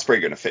who's Ospreay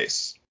going to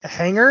face? A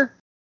Hanger?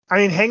 I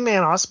mean,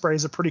 Hangman Ospreay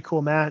is a pretty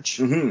cool match.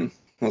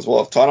 As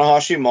well, if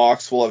Tanahashi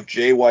Mox, we'll have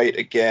Jay White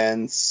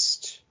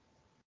against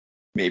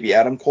maybe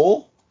Adam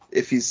Cole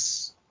if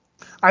he's.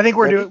 I think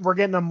we're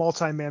getting a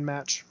multi-man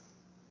match.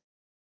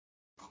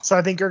 So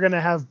I think you're going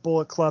to have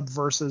Bullet Club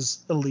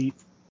versus Elite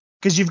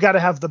because you've got to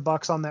have the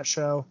Bucks on that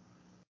show.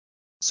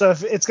 So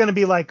if it's going to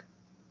be like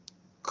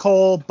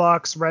Cole,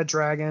 Bucks, Red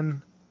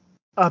Dragon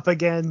up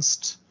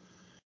against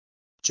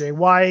Jay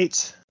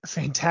White,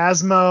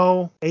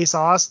 Phantasmo, Ace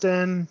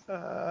Austin,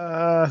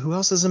 who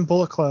else is in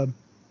Bullet Club?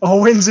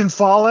 Owens and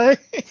Fale.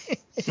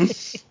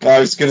 I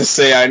was going to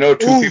say, I know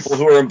two people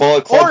who are in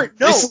Bullet Club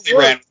recently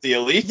ran with the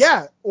Elite.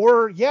 Yeah,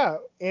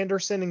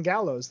 Anderson and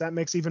Gallows. That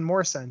makes even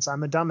more sense.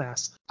 I'm a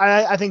dumbass.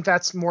 I think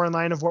that's more in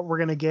line of what we're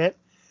going to get.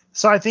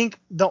 So I think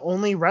the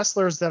only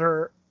wrestlers that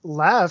are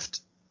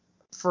left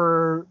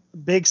for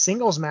big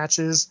singles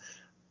matches,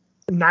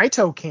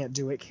 Naito can't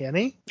do it, can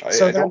he?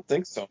 I don't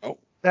think so, no.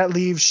 That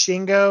leaves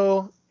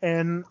Shingo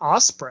and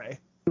Ospreay.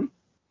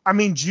 I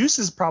mean, Juice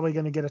is probably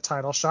going to get a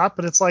title shot,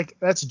 but it's like,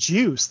 that's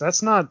Juice.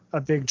 That's not a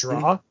big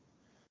draw.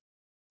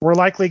 We're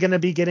likely going to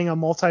be getting a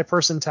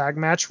multi-person tag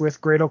match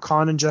with Great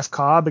O'Khan and Jeff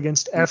Cobb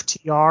against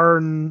FTR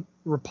and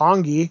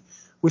Roppongi,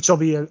 which will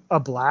be a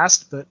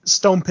blast. But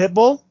Stone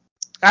Pitbull,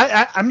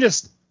 I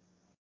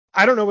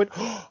don't know what.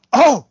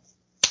 Oh,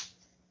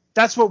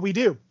 that's what we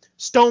do.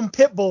 Stone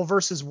Pitbull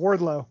versus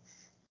Wardlow.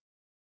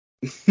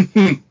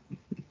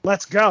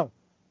 Let's go.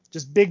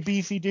 Just big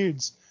beefy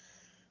dudes.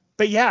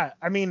 But yeah,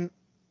 I mean,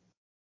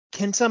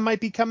 Kenta might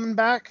be coming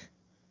back.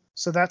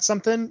 So that's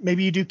something.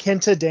 Maybe you do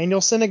Kenta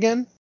Danielson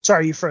again.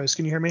 Sorry, you froze.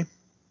 Can you hear me?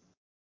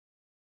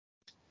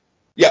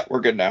 Yeah, we're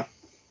good now.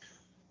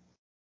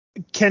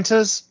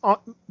 Kenta's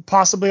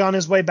possibly on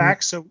his way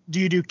back. So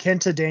do you do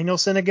Kenta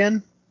Danielson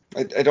again?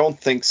 I don't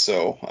think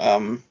so.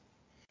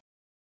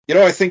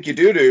 I think you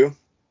do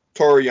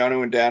Toru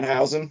Yano and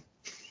Danhausen.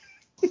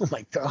 Oh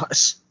my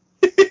gosh.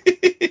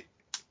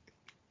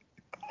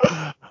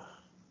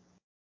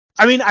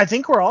 I mean, I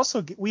think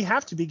we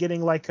have to be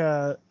getting like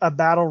a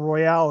battle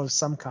royale of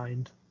some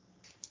kind.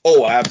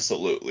 Oh,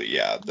 absolutely,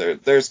 yeah.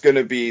 There's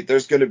gonna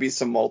be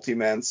some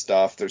multi-man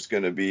stuff. There's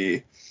gonna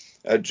be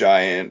a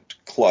giant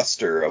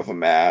cluster of a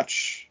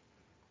match.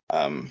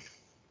 The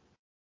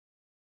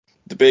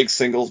big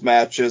singles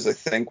matches, I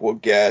think, will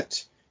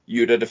get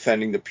Yuta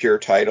defending the pure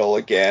title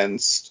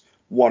against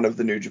one of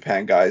the New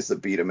Japan guys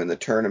that beat him in the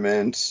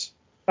tournament.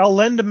 El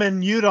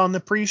Lindemann Yuta on the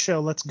pre-show.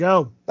 Let's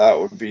go. That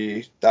would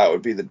be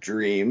the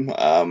dream.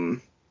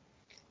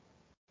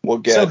 We'll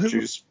get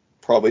Juice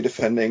probably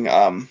defending.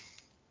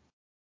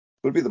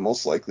 Would be the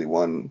most likely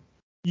one.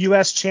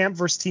 U.S. champ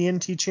versus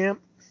TNT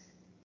champ.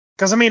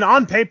 Because I mean,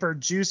 on paper,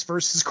 Juice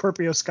versus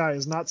Scorpio Sky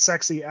is not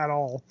sexy at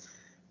all,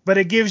 but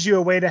it gives you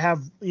a way to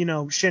have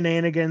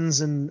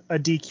shenanigans and a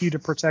DQ to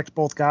protect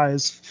both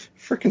guys.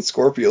 Freaking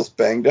Scorpio's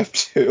banged up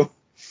too.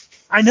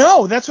 I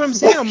know. That's what I'm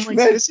saying. I'm like,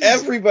 man,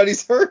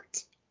 everybody's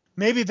hurt.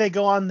 Maybe they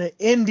go on the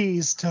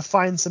indies to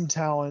find some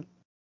talent.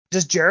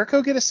 Does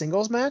Jericho get a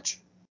singles match?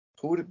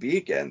 Who would it be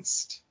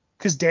against?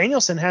 Because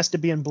Danielson has to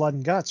be in Blood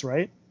and Guts,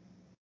 right?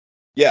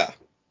 Yeah.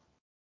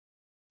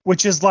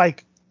 Which is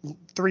like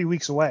 3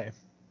 weeks away.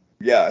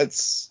 Yeah,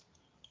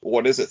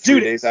 what is it, 3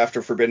 days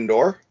after Forbidden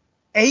Door?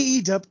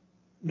 AEW,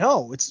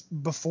 no, it's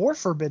before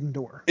Forbidden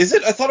Door. Is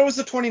it? I thought it was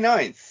the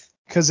 29th.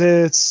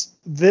 Because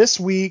this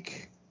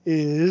week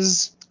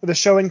is the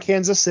show in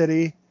Kansas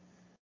City.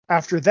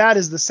 After that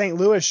is the St.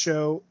 Louis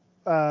show,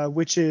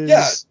 which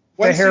is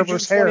the Hair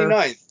vs. Hair.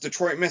 29th,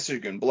 Detroit,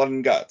 Michigan, Blood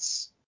and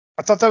Guts.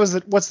 I thought that was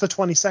what's the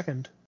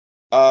 22nd?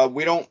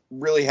 We don't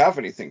really have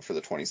anything for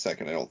the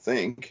 22nd, I don't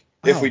think.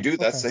 If we do,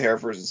 that's the Hair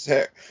versus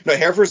Hair. No,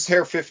 Hair versus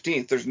Hair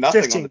 15th. There's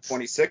nothing 15th. On the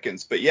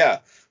 22nd, but yeah.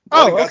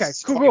 Blood and Guts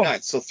is 29th, cool.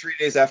 So 3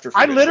 days after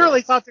Forbidden I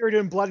literally thought they were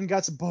doing Blood and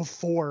Guts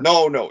before.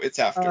 No, it's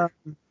after.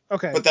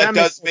 Okay. But that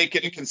does make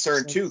it a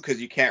concern, too,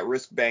 because you can't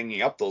risk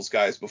banging up those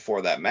guys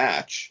before that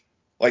match.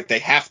 Like, they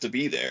have to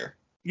be there.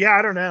 Yeah,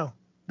 I don't know.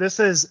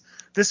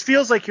 This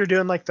feels like you're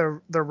doing like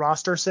the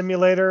roster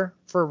simulator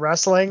for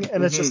wrestling,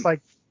 and it's just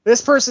like,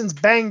 this person's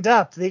banged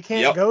up. They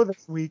can't go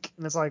this week.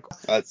 And it's like,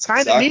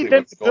 kind of need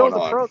them to build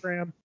a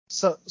program.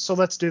 So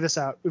let's do this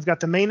out. We've got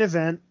the main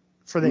event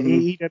for the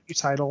AEW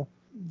title,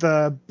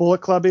 the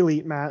Bullet Club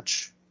Elite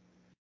match.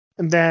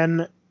 And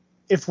then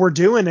if we're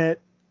doing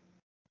it,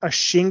 a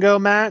Shingo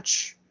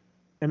match,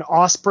 an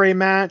Ospreay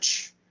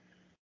match,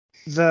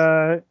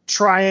 the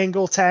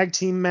Triangle Tag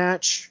Team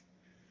match.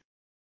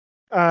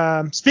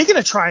 Speaking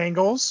of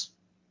triangles,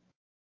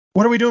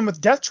 What are we doing with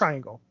Death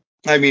Triangle?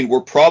 I mean,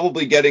 we're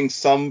probably getting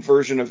some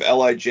version of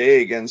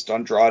LIJ against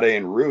Andrade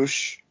and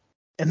Roosh.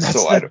 And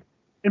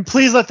and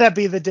please let that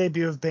be the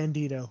debut of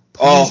Bandito.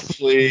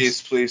 Please.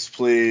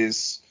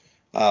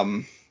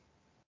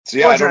 So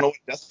yeah, I don't know what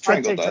Death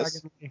Triangle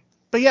does.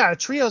 But yeah, a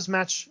trios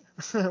match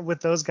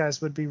with those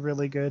guys would be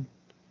really good.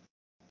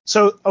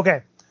 So,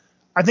 okay.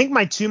 I think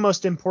my two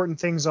most important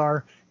things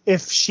are,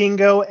 if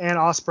Shingo and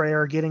Ospreay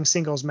are getting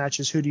singles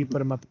matches, who do you put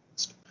them up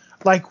against?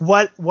 Like,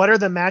 what are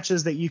the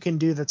matches that you can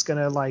do that's going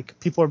to, like,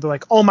 people will be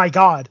like, oh my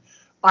God,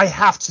 I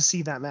have to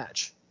see that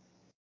match.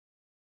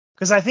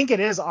 Because I think it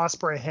is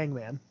Ospreay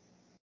Hangman.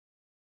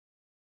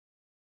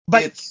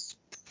 But it's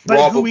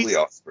probably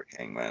Ospreay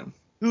Hangman.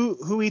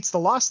 Who eats the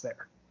loss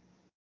there?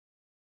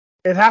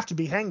 It'd have to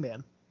be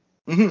Hangman.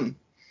 Mm-hmm.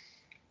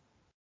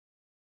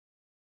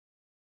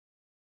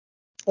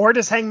 Or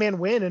does Hangman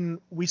win and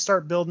we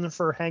start building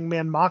for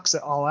Hangman Mox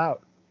it all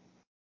out?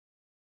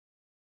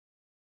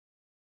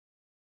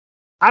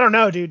 I don't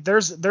know, dude.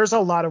 There's a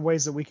lot of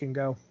ways that we can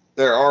go.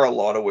 There are a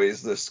lot of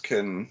ways this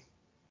can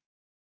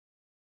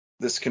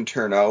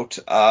turn out.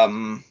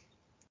 I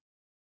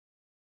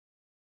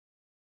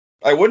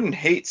wouldn't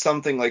hate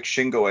something like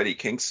Shingo Eddie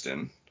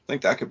Kingston. I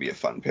think that could be a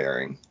fun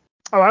pairing.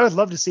 Oh, I would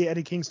love to see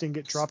Eddie Kingston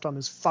get dropped on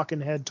his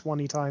fucking head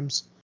 20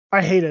 times.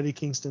 I hate Eddie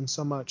Kingston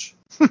so much.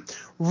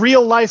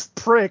 Real life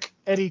prick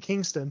Eddie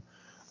Kingston.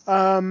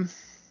 Yeah,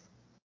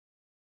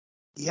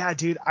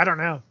 dude, I don't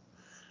know.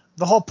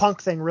 The whole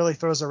Punk thing really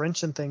throws a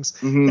wrench in things.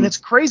 Mm-hmm. And it's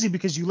crazy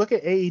because you look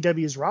at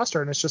AEW's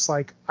roster and it's just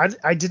like,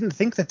 I didn't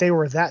think that they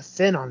were that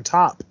thin on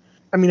top.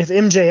 I mean, if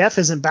MJF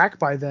isn't back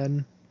by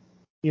then,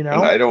 you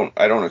know. And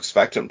I don't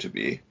expect him to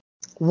be.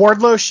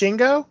 Wardlow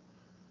Shingo?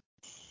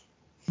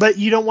 But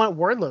you don't want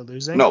Wardlow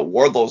losing. No,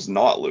 Wardlow's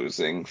not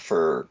losing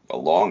for a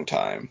long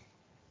time.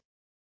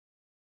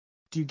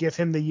 Do you give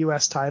him the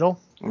U.S. title?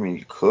 I mean,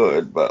 you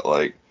could, but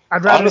like,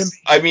 I'd rather him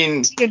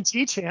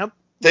TNT champ.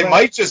 They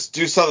might just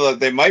do something.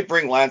 They might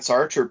bring Lance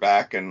Archer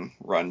back and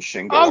run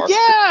Shingo. Oh,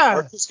 yeah!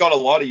 Archer's got a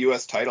lot of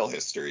U.S. title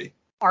history.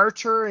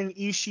 Archer and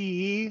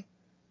Ishii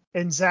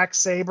and Zack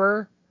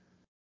Sabre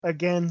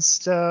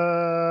against,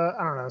 I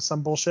don't know,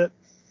 some bullshit.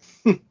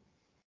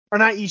 Or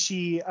not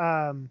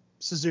Ishii,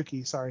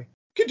 Suzuki, sorry.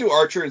 You could do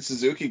Archer and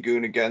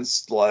Suzuki-gun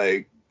against,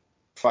 like,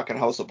 fucking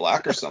House of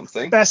Black or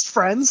something. Best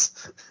friends.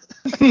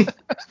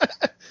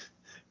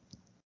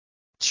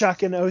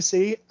 Chuck and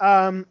OC.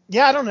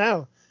 Yeah, I don't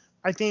know.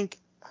 I think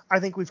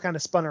we've kind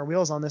of spun our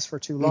wheels on this for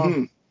too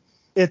long.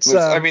 Mm-hmm.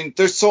 I mean,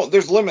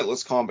 there's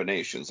limitless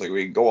combinations. Like,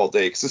 we can go all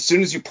day. Because as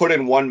soon as you put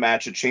in one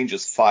match, it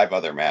changes 5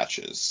 other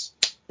matches.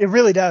 It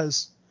really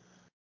does.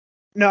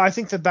 No, I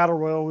think the Battle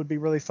Royal would be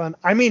really fun.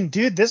 I mean,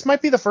 dude, this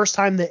might be the first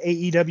time that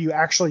AEW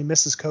actually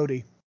misses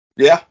Cody.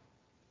 Yeah.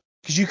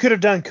 Because you could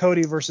have done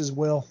Cody versus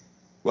Will.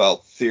 Well,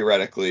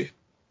 theoretically.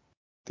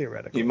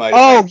 He might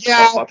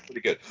yeah. Up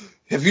pretty good.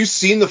 Have you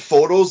seen the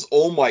photos?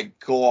 Oh my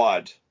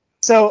God.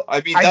 So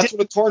I mean, that's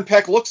what a torn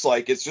pec looks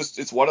like.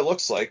 It's what it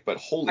looks like, but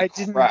holy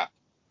crap.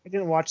 I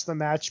didn't watch the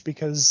match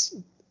because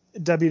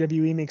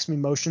WWE makes me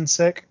motion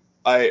sick.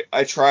 I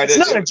tried it.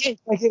 It's not a joke.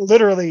 Like, it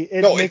literally.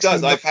 It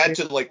does. I've had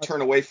to, like,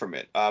 turn away from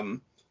it.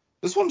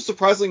 This one,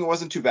 surprisingly,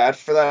 wasn't too bad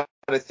for that.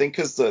 I think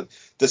because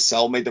the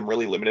cell made them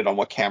really limited on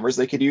what cameras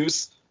they could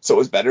use, so it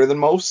was better than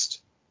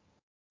most.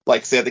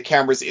 Like, they had the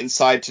cameras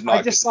inside to not.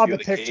 I just saw the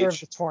picture of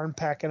the torn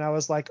pec, and I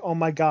was like, oh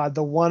my God,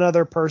 the one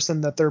other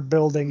person that they're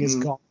building is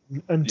gone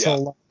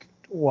until like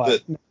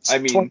what?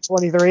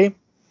 2023.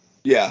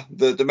 Yeah,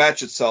 the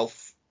match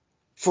itself,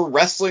 for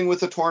wrestling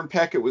with a torn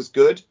pec, it was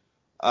good.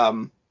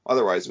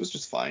 Otherwise, it was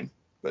just fine.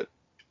 But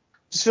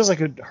just feels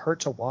like it would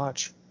hurt to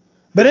watch.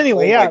 But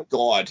anyway, oh my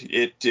God,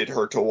 it did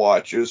hurt to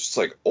watch. It was just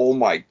like, oh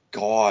my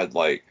God,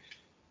 like.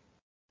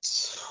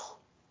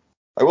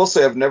 I will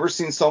say I've never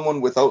seen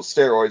someone without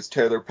steroids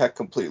tear their pec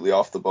completely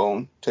off the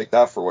bone. Take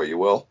that for what you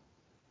will.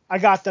 I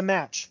got the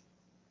match.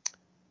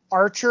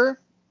 Archer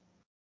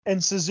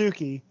and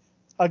Suzuki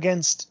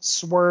against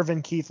Swerve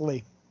and Keith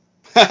Lee.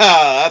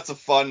 That's a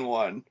fun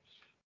one.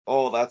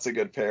 Oh, that's a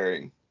good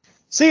pairing.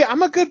 See,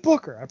 I'm a good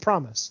booker, I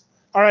promise.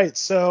 All right,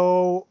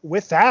 so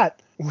with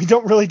that, we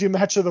don't really do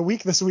match of the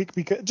week this week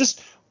because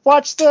just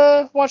watch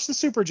the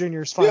Super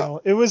Juniors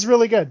final. Yeah. It was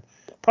really good.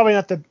 Probably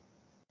not the.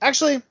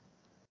 Actually,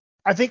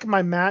 I think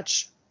my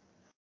match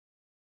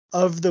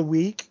of the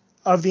week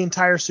of the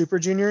entire Super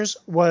Juniors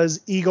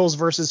was Eagles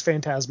versus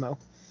Phantasmo.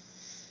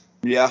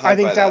 Yeah, I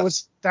think that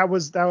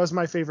was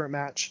my favorite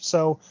match.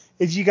 So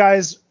if you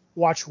guys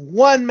watch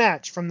one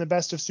match from the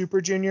best of Super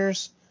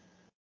Juniors,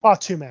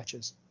 2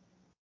 matches.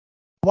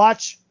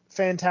 Watch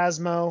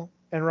Phantasmo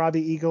and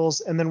Robbie Eagles,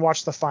 and then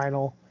watch the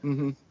final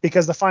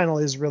because the final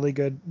is really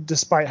good,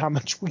 despite how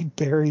much we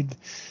buried.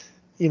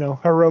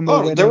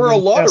 Hiromu. There were a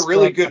lot of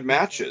really good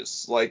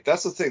matches. Like,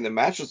 that's the thing. The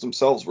matches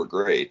themselves were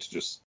great.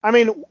 I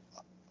mean,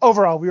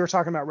 overall, we were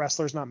talking about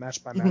wrestlers, not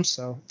match by match,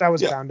 so that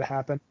was bound to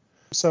happen.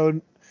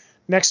 So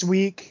next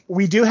week,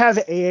 we do have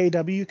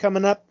AAW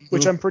coming up,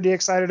 which I'm pretty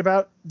excited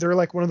about. They're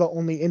like one of the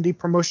only indie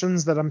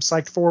promotions that I'm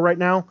psyched for right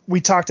now.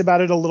 We talked about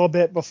it a little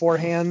bit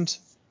beforehand,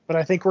 but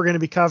I think we're going to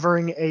be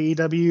covering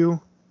AEW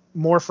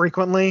more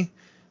frequently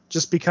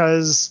just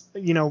because,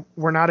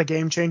 we're not a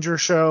Game Changer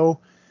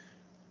show.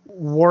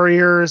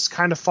 Warriors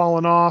kind of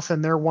fallen off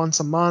and they're once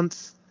a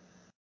month.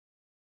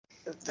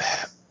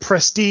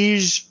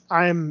 Prestige,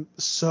 I'm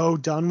so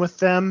done with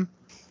them.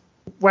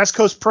 West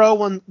Coast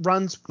Pro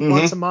runs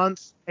once a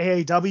month.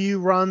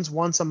 AAW runs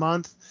once a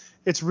month.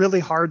 It's really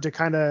hard to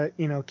kind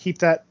of, keep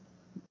that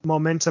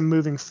momentum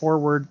moving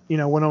forward,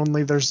 when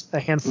only there's a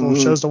handful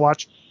of shows to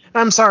watch.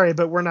 I'm sorry,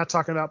 but we're not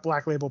talking about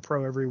Black Label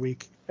Pro every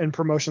week and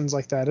promotions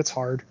like that. It's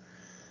hard.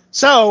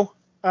 So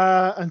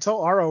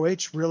until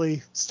ROH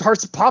really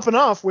starts popping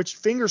off, which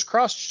fingers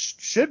crossed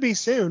should be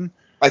soon.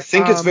 I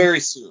think it's very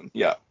soon.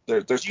 Yeah,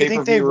 there's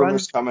pay-per-view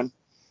rumors coming.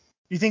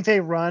 You think they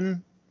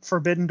run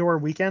Forbidden Door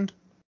weekend?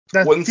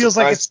 That feels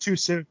like it's too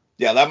soon.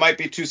 Yeah, that might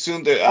be too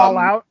soon. All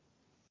Out?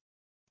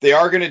 They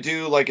are going to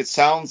do, it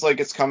sounds like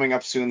it's coming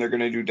up soon. They're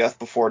going to do Death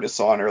Before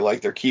Dishonor.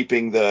 They're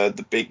keeping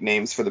the big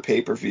names for the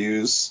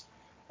pay-per-views.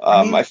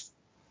 If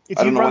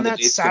you run that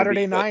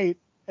Saturday night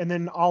and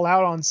then All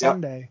Out on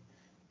Sunday,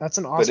 that's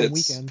an awesome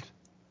weekend.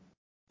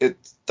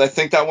 I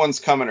think that one's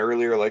coming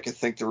earlier. I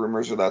think the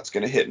rumors are that's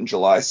going to hit in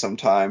July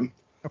sometime.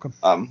 Okay.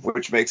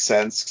 Which makes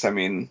sense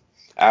because,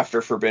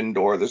 after Forbidden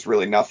Door, there's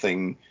really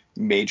nothing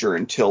major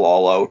until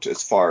All Out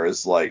as far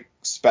as,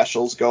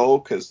 specials go,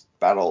 because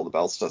Battle of the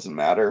Belts doesn't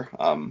matter.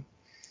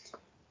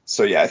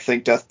 So, yeah, I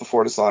think Death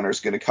Before Dishonor is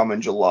going to come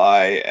in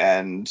July,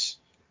 and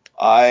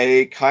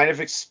I kind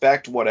of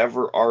expect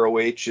whatever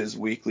ROH's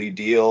weekly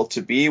deal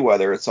to be,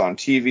 whether it's on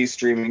TV,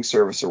 streaming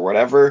service, or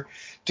whatever,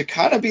 to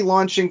kind of be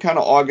launching kind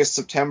of August,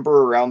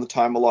 September, around the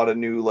time a lot of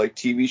new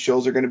TV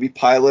shows are going to be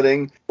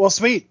piloting. Well,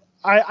 sweet.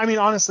 I mean,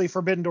 honestly,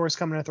 Forbidden Door is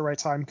coming at the right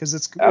time because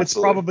it's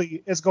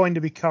going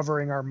to be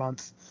covering our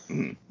month,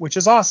 which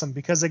is awesome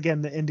because,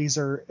 again, the indies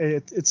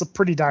it's a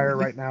pretty dire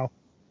right now.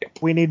 Yep.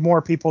 We need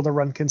more people to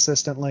run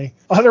consistently.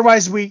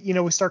 Otherwise, we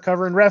start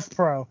covering Rev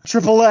Pro,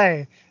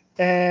 AAA,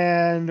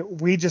 and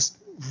we just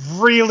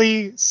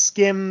really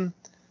skim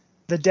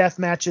the death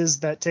matches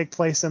that take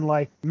place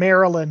in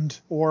Maryland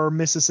or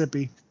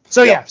Mississippi.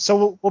 So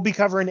so we'll be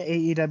covering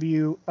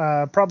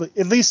AEW probably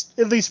at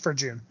least for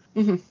June.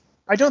 Mm-hmm.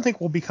 I don't think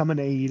we'll become an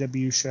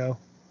AEW show.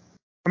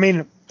 I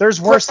mean, there's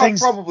worse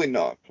things. Probably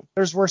not.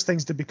 There's worse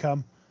things to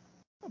become.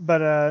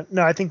 But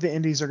no, I think the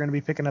indies are going to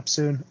be picking up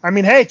soon. I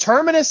mean, hey,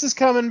 Terminus is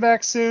coming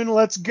back soon.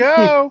 Let's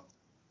go.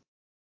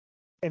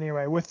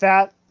 Anyway, with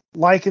that,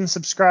 like and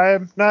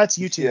subscribe. No, it's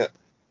YouTube. Yeah.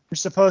 You're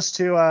supposed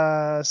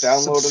to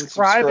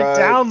subscribe and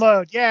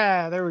download.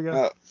 Yeah, there we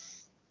go.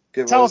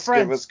 Tell a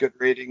friend. Give us good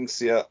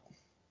ratings. Yeah.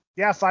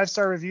 Yeah,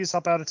 5-star reviews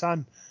help out a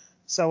ton.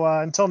 So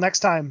until next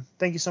time,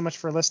 thank you so much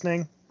for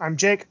listening. I'm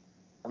Jake.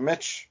 I'm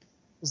Mitch.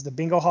 This is the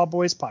Bingo Hall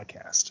Boys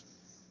podcast.